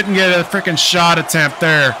freaking shot attempt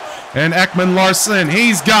there. And Ekman-Larsson,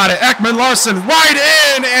 he's got it. Ekman-Larsson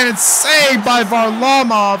right in, and it's saved by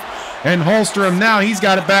Varlamov. And Holmstrom, now he's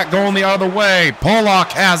got it back going the other way. Pollock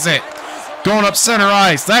has it. Going up center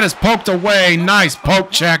ice. That is poked away. Nice poke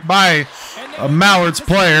check by a Mallards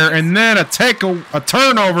player. And then a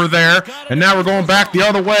turnover there. And now we're going back the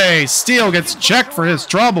other way. Steele gets checked for his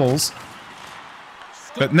troubles.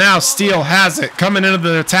 But now Steele has it, coming into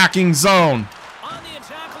the attacking zone.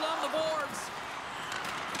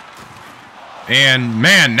 And,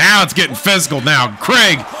 man, now it's getting physical now.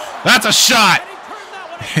 Craig, that's a shot.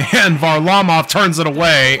 And Varlamov turns it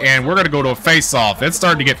away, and we're going to go to a face-off. It's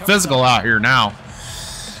starting to get physical out here now.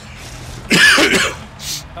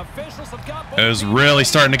 It is really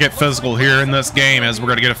starting to get physical here in this game as we're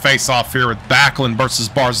going to get a face-off here with Backlund versus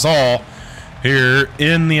Barzal here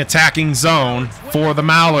in the attacking zone for the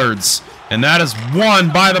Mallards. And that is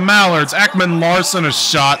won by the Mallards. Ekman-Larsson, a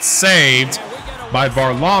shot saved by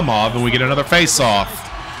Varlamov, and we get another face-off.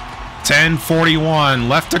 10:41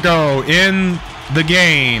 left to go in the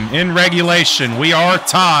game. In regulation, we are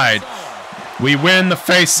tied. We win the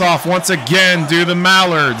face-off once again due to the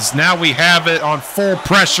Mallards. Now we have it on full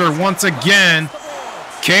pressure once again.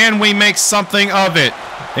 Can we make something of it?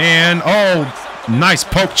 And, oh, nice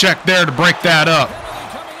poke check there to break that up.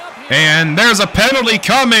 And there's a penalty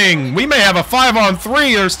coming. We may have a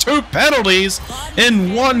 5-on-3. There's 2 penalties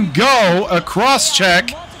in one go. A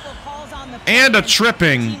cross-check and a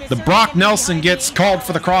tripping. The Brock Nelson gets called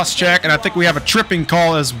for the cross-check, and I think we have a tripping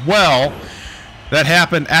call as well. That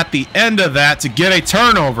happened at the end of that to get a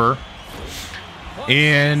turnover.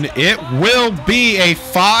 And it will be a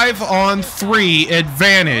 5-on-3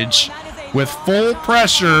 advantage with full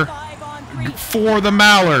pressure for the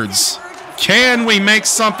Mallards. Can we make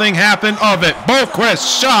something happen of it?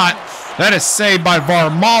 Boquist shot. That is saved by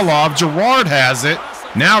Varlamov. Gerard has it.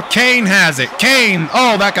 Now Kane has it. Kane,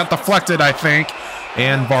 oh, that got deflected, I think.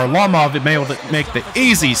 And Varlamov may be able to make the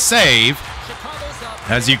easy save.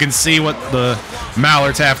 As you can see what the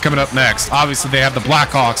Mallards have coming up next. Obviously, they have the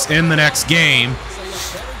Blackhawks in the next game.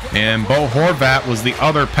 And Bo Horvat was the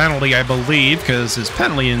other penalty, I believe, because his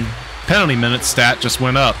penalty minute stat just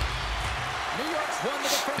went up.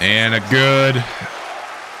 And a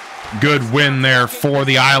good win there for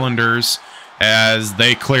the Islanders as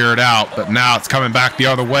they clear it out. But now it's coming back the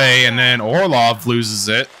other way, and then Orlov loses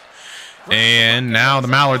it. And now the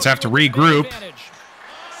Mallards have to regroup.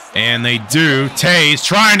 And they do. Tays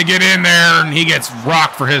trying to get in there, and he gets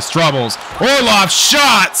rocked for his troubles. Orlov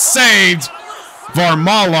shot, saved.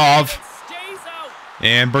 Varlamov.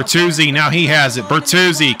 And Bertuzzi, now he has it.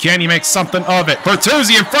 Bertuzzi, can he make something of it?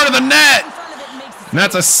 Bertuzzi in front of the net. And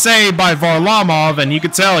that's a save by Varlamov, and you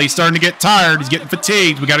can tell he's starting to get tired. He's getting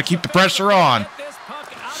fatigued. We got to keep the pressure on.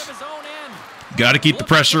 Got to keep the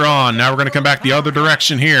pressure on. Now we're going to come back the other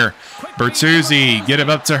direction here. Bertuzzi, get it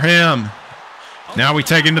up to him. Now we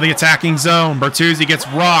take into the attacking zone. Bertuzzi gets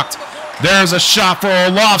rocked. There's a shot for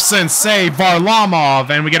Olofsson, save Varlamov,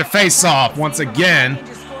 and we get a face-off once again.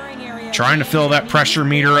 Trying to fill that pressure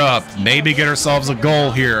meter up. Maybe get ourselves a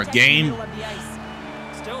goal here.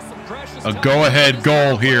 A go-ahead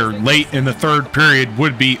goal here late in the third period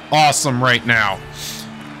would be awesome right now.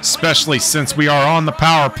 Especially since we are on the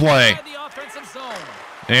power play.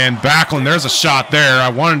 And Backlund, there's a shot there. I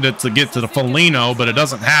wanted it to get to the Foligno, but it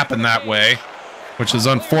doesn't happen that way, which is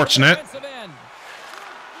unfortunate.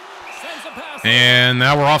 And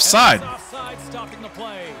now we're offside.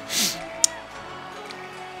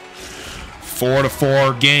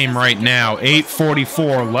 4-4 game right now.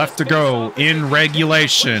 8:44 left to go in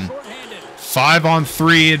regulation.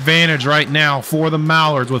 5-on-3 advantage right now for the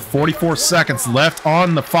Mallards with 44 seconds left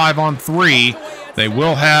on the 5-on-3. They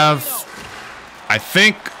will have, I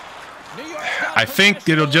think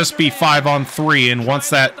it'll just be 5-on-3, and once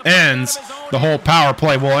that ends, the whole power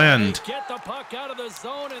play will end.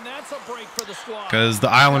 Because the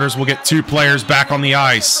Islanders will get 2 players back on the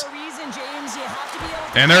ice.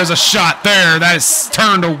 And there's a shot there that is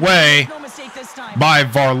turned away by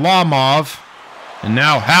Varlamov. And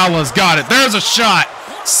now Halla's got it. There's a shot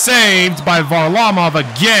saved by Varlamov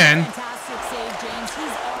again.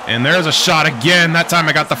 And there's a shot again. That time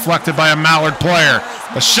it got deflected by a Mallard player.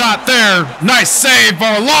 A shot there. Nice save,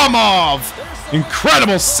 Varlamov.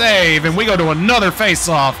 Incredible save. And we go to another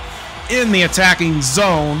face-off in the attacking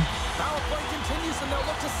zone.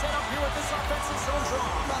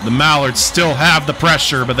 The Mallards still have the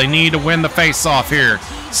pressure, but they need to win the face-off here.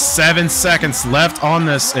 7 seconds left on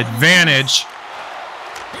this advantage.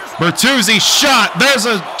 Bertuzzi shot. There's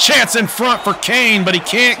a chance in front for Kane, but he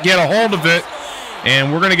can't get a hold of it.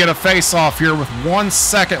 And we're going to get a face-off here with 1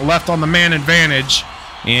 second left on the man advantage.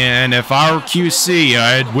 And if I were QC,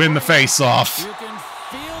 I'd win the face-off. You can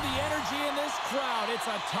feel the energy in this crowd. It's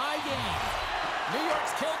a tie game. New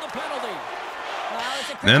York's killed the penalty.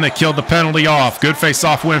 And then they killed the penalty off. Good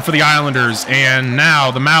face-off win for the Islanders. And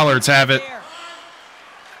now the Mallards have it.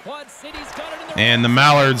 And the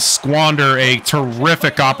Mallards squander a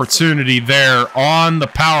terrific opportunity there on the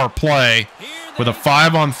power play with a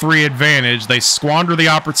 5-on-3 advantage. They squander the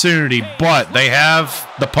opportunity, but they have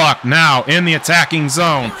the puck now in the attacking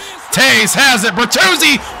zone. Taves has it.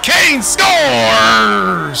 Bertuzzi. Kane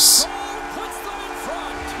scores!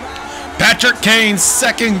 Patrick Kane's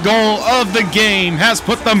second goal of the game has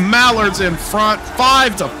put the Mallards in front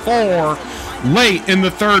 5-4 late in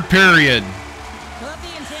the third period.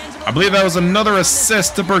 I believe that was another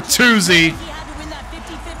assist to Bertuzzi.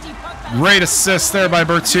 Great assist there by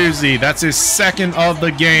Bertuzzi. That's his second of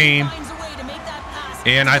the game.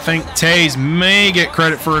 And I think Taves may get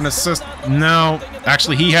credit for an assist. No,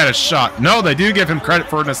 actually he had a shot. No, they do give him credit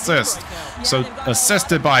for an assist. So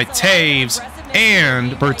assisted by Taves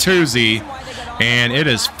and Bertuzzi. And it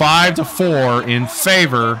is 5-4 in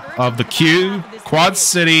favor of the Quad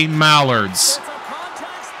City Mallards.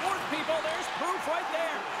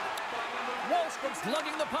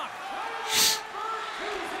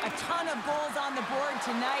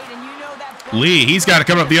 Lee, he's got to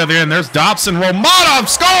come up the other end. There's Dobson. Romanov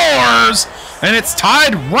scores! And it's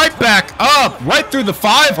tied right back up, right through the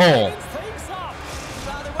 5-hole.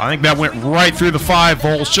 I think that went right through the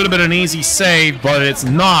 5-hole. Should have been an easy save, but it's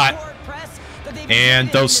not. And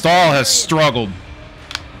Dostal has struggled.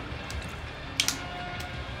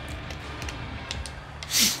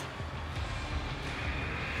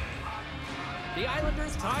 The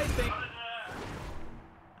Islanders tied things.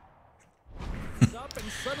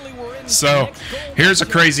 So, here's a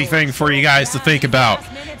crazy thing for you guys to think about.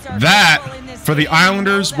 That, for the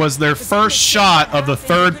Islanders, was their first shot of the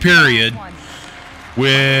third period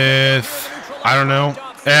with, I don't know,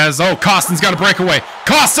 Costin's got a breakaway.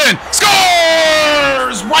 Costin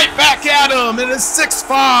scores! Right back at him. It is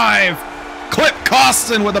 6-5. Clip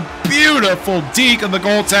Costin with a beautiful deke of the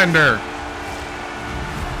goaltender.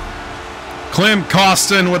 Clem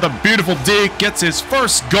Costin with a beautiful deke gets his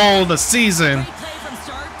first goal of the season.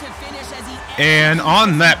 And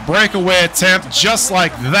on that breakaway attempt, just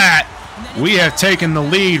like that, we have taken the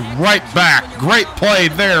lead right back. Great play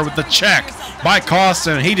there with the check by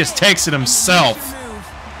Costin. He just takes it himself.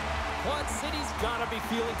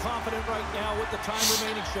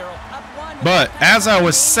 But as I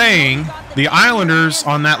was saying, the Islanders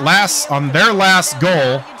on their last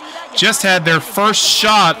goal just had their first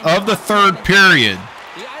shot of the third period.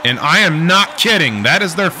 And I am not kidding. That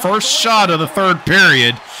is their first shot of the third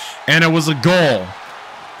period. And it was a goal.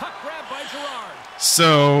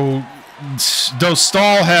 So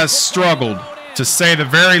Dostal has struggled, to say the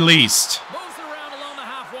very least.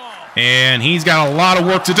 And he's got a lot of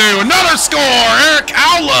work to do. Another score! Eric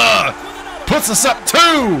Aula puts us up 2.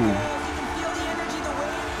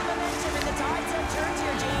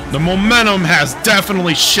 The momentum has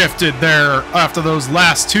definitely shifted there after those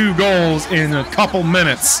last 2 goals in a couple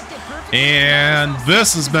minutes. And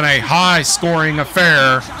this has been a high-scoring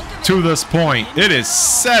affair to this point. It is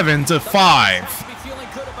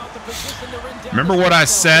 7-5. Remember what I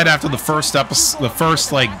said after the first episode,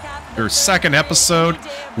 second episode,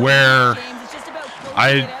 where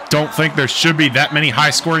I don't think there should be that many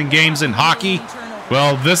high-scoring games in hockey?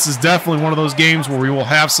 Well, this is definitely one of those games where we will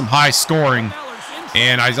have some high scoring.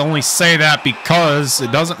 And I only say that because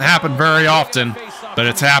it doesn't happen very often, but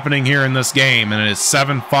it's happening here in this game, and it is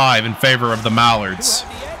 7-5 in favor of the Mallards.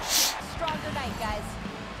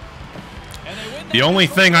 The only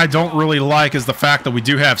thing I don't really like is the fact that we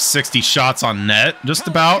do have 60 shots on net, just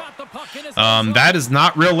about. That is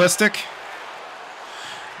not realistic,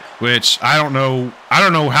 which I don't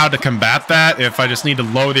know how to combat that, if I just need to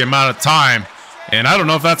lower the amount of time. And I don't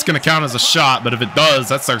know if that's going to count as a shot, but if it does,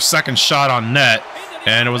 that's our second shot on net.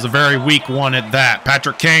 And it was a very weak one at that.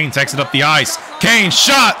 Patrick Kane takes it up the ice. Kane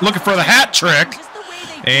shot, looking for the hat trick.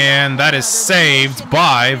 And that is saved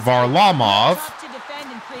by Varlamov.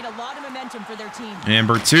 And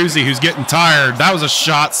Bertuzzi, who's getting tired. That was a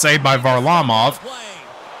shot saved by Varlamov.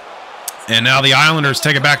 And now the Islanders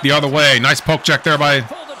take it back the other way. Nice poke check there by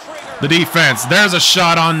the defense. There's a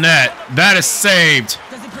shot on net. That is saved.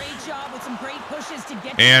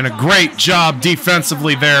 And a great job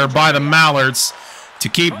defensively there by the Mallards to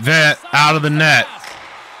keep that out of the net.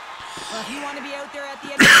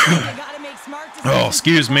 Oh,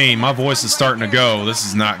 excuse me. My voice is starting to go. This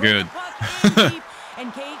is not good.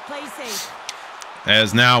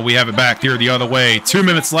 As now we have it back here the other way. 2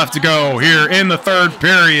 minutes left to go here in the third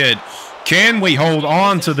period. Can we hold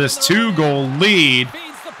on to this 2-goal lead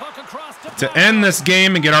to end this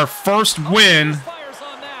game and get our first win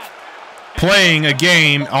playing a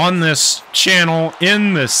game on this channel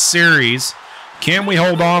in this series? Can we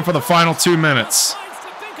hold on for the final 2 minutes?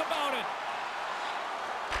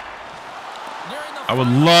 I would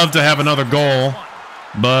love to have another goal,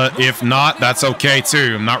 but if not, that's okay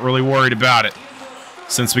too. I'm not really worried about it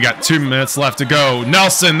since we got 2 minutes left to go.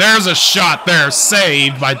 Nelson, there's a shot there,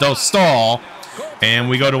 saved by Dostal. And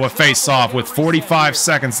we go to a face-off with 45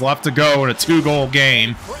 seconds left to go in a 2-goal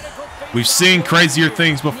game. We've seen crazier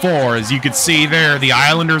things before. As you can see there, the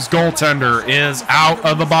Islanders goaltender is out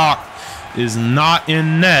of the box, is not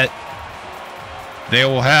in net. They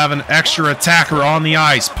will have an extra attacker on the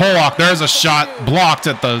ice. Pollock, there's a shot blocked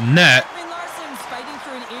at the net.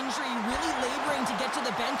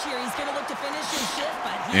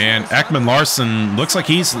 And Ekman Larson looks like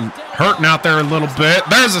he's hurting out there a little bit.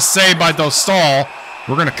 There's a save by Dostal.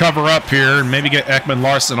 We're going to cover up here and maybe get Ekman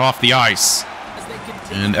Larson off the ice.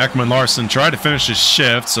 And Ekman Larson tried to finish his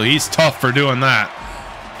shift, so he's tough for doing that.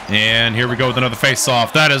 And here we go with another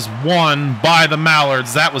face-off. That is won by the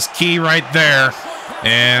Mallards. That was key right there.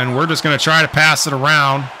 And we're just going to try to pass it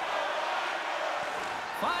around.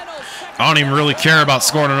 I don't even really care about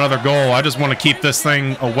scoring another goal. I just want to keep this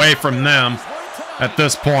thing away from them at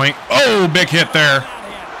this point. Oh, big hit there.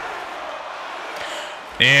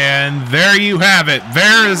 And there you have it.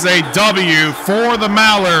 There is a W for the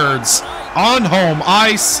Mallards on home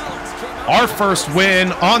ice. Our first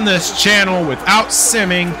win on this channel without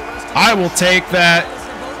simming. I will take that.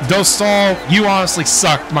 Dostal, you honestly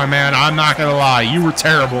sucked, my man. I'm not going to lie. You were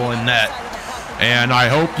terrible in net. And I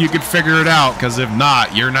hope you could figure it out, because if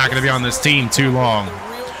not, you're not going to be on this team too long.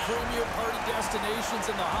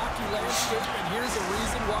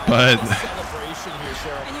 But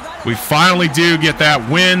we finally do get that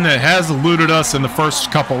win that has eluded us in the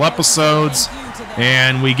first couple episodes.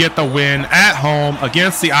 And we get the win at home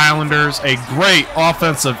against the Islanders. A great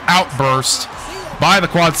offensive outburst by the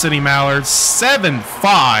Quad City Mallards.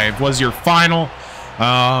 7-5 was your final.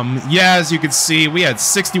 Yeah, as you can see, we had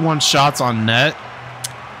 61 shots on net.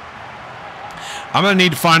 I'm going to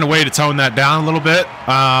need to find a way to tone that down a little bit.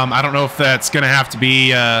 I don't know if that's going to have to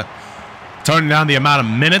be toning down the amount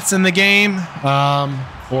of minutes in the game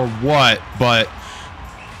or what, but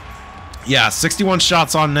yeah, 61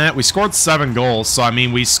 shots on net. We scored 7 goals, so I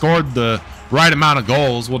mean, we scored the right amount of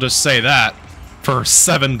goals. We'll just say that for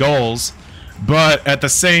 7 goals. But at the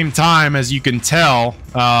same time, as you can tell,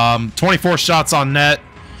 24 shots on net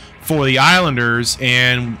for the Islanders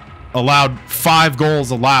and allowed 5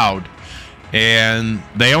 goals allowed. And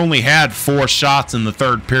they only had 4 shots in the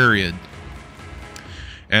third period.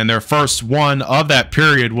 And their first one of that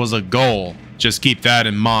period was a goal. Just keep that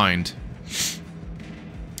in mind.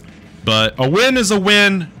 But a win is a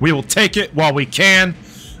win. We will take it while we can.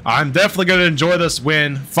 I'm definitely going to enjoy this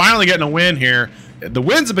win. Finally getting a win here. the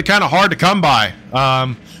wins have been kind of hard to come by.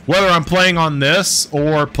 Whether I'm playing on this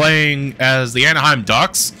or playing as the Anaheim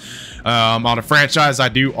Ducks on a franchise I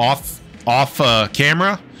do off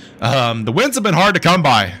camera, the wins have been hard to come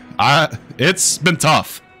by. It's been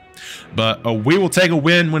tough, but we will take a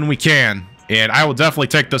win when we can, and I will definitely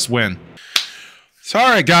take this win. So, all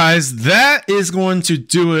right, guys, that is going to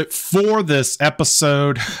do it for this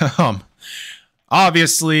episode.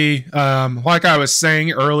 Obviously, like I was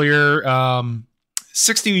saying earlier,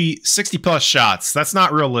 60 plus shots. That's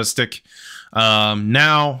not realistic.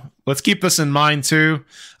 Now, let's keep this in mind too.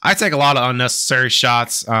 I take a lot of unnecessary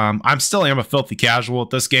shots. I'm still am a filthy casual at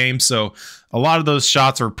this game, so a lot of those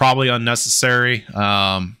shots are probably unnecessary.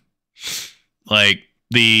 Like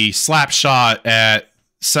the slap shot at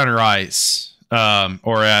center ice,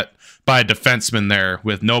 or by a defenseman there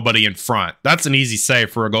with nobody in front. That's an easy save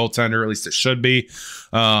for a goaltender, or at least it should be.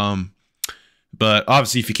 But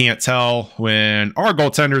obviously, if you can't tell, when our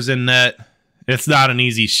goaltender's in net, it's not an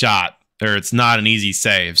easy shot, or it's not an easy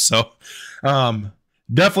save. So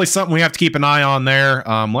definitely something we have to keep an eye on there.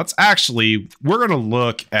 We're going to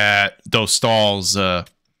look at Dostal's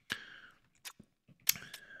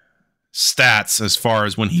stats as far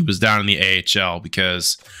as when he was down in the AHL,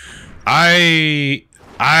 because I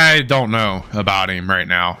don't know about him right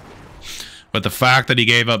now. But the fact that he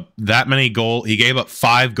gave up that many goals, he gave up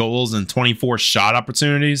 5 goals and 24 shot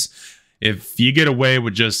opportunities. If you get away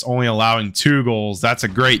with just only allowing 2 goals, that's a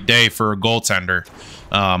great day for a goaltender,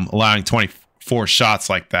 allowing 24 shots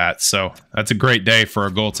like that. So that's a great day for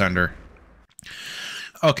a goaltender.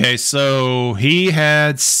 Okay, so he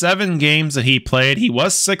had 7 games that he played. He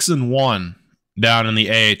was 6-1 down in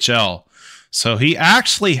the AHL. So he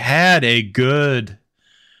actually had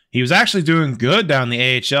he was actually doing good down in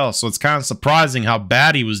the AHL. So it's kind of surprising how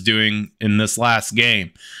bad he was doing in this last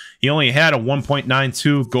game. He only had a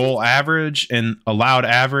 1.92 goal average and allowed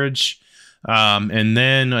average, and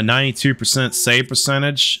then a 92% save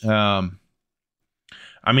percentage. I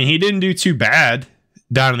mean, he didn't do too bad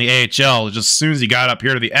down in the AHL. Just as soon as he got up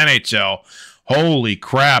here to the NHL, holy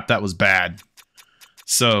crap, that was bad.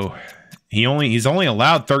 So he's only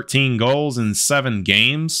allowed 13 goals in 7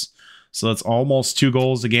 games. So that's almost 2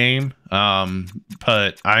 goals a game.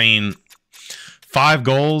 But I mean, 5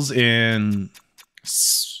 goals in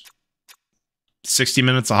 60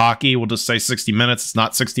 minutes of hockey. We'll just say 60 minutes. It's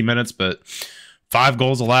not 60 minutes, but 5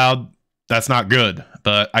 goals allowed. That's not good.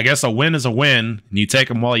 But I guess a win is a win, and you take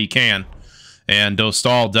them while you can. And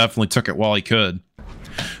Dostal definitely took it while he could.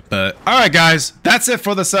 But all right, guys, that's it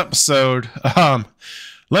for this episode.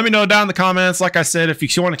 Let me know down in the comments. Like I said, if you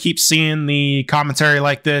want to keep seeing the commentary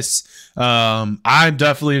like this, I'm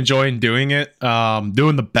definitely enjoying doing it.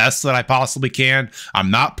 Doing the best that I possibly can. I'm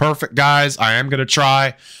not perfect, guys. I am going to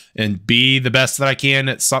try and be the best that I can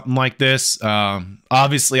at something like this.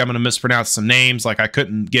 Obviously, I'm going to mispronounce some names. Like I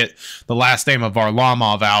couldn't get the last name of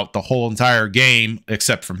Varlamov out the whole entire game,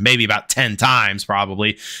 except for maybe about 10 times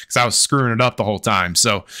probably, because I was screwing it up the whole time.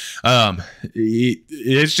 So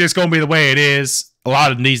it's just going to be the way it is. A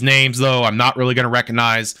lot of these names, though, I'm not really going to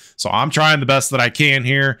recognize. So I'm trying the best that I can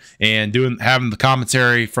here, and having the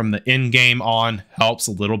commentary from the end game on helps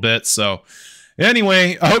a little bit. So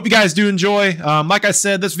anyway, I hope you guys do enjoy. Like I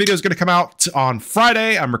said, this video is going to come out on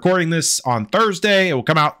Friday. I'm recording this on Thursday. It will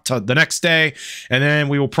come out the next day, and then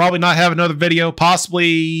we will probably not have another video.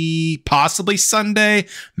 Possibly Sunday,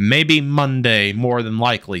 maybe Monday, more than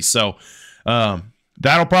likely. So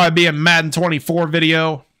that'll probably be a Madden 24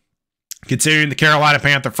 video, continuing the Carolina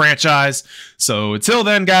Panther franchise. So until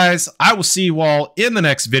then, guys, I will see you all in the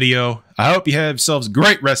next video. I hope you have yourselves a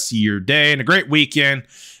great rest of your day and a great weekend,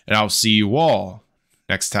 and I'll see you all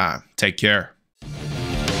next time. Take care.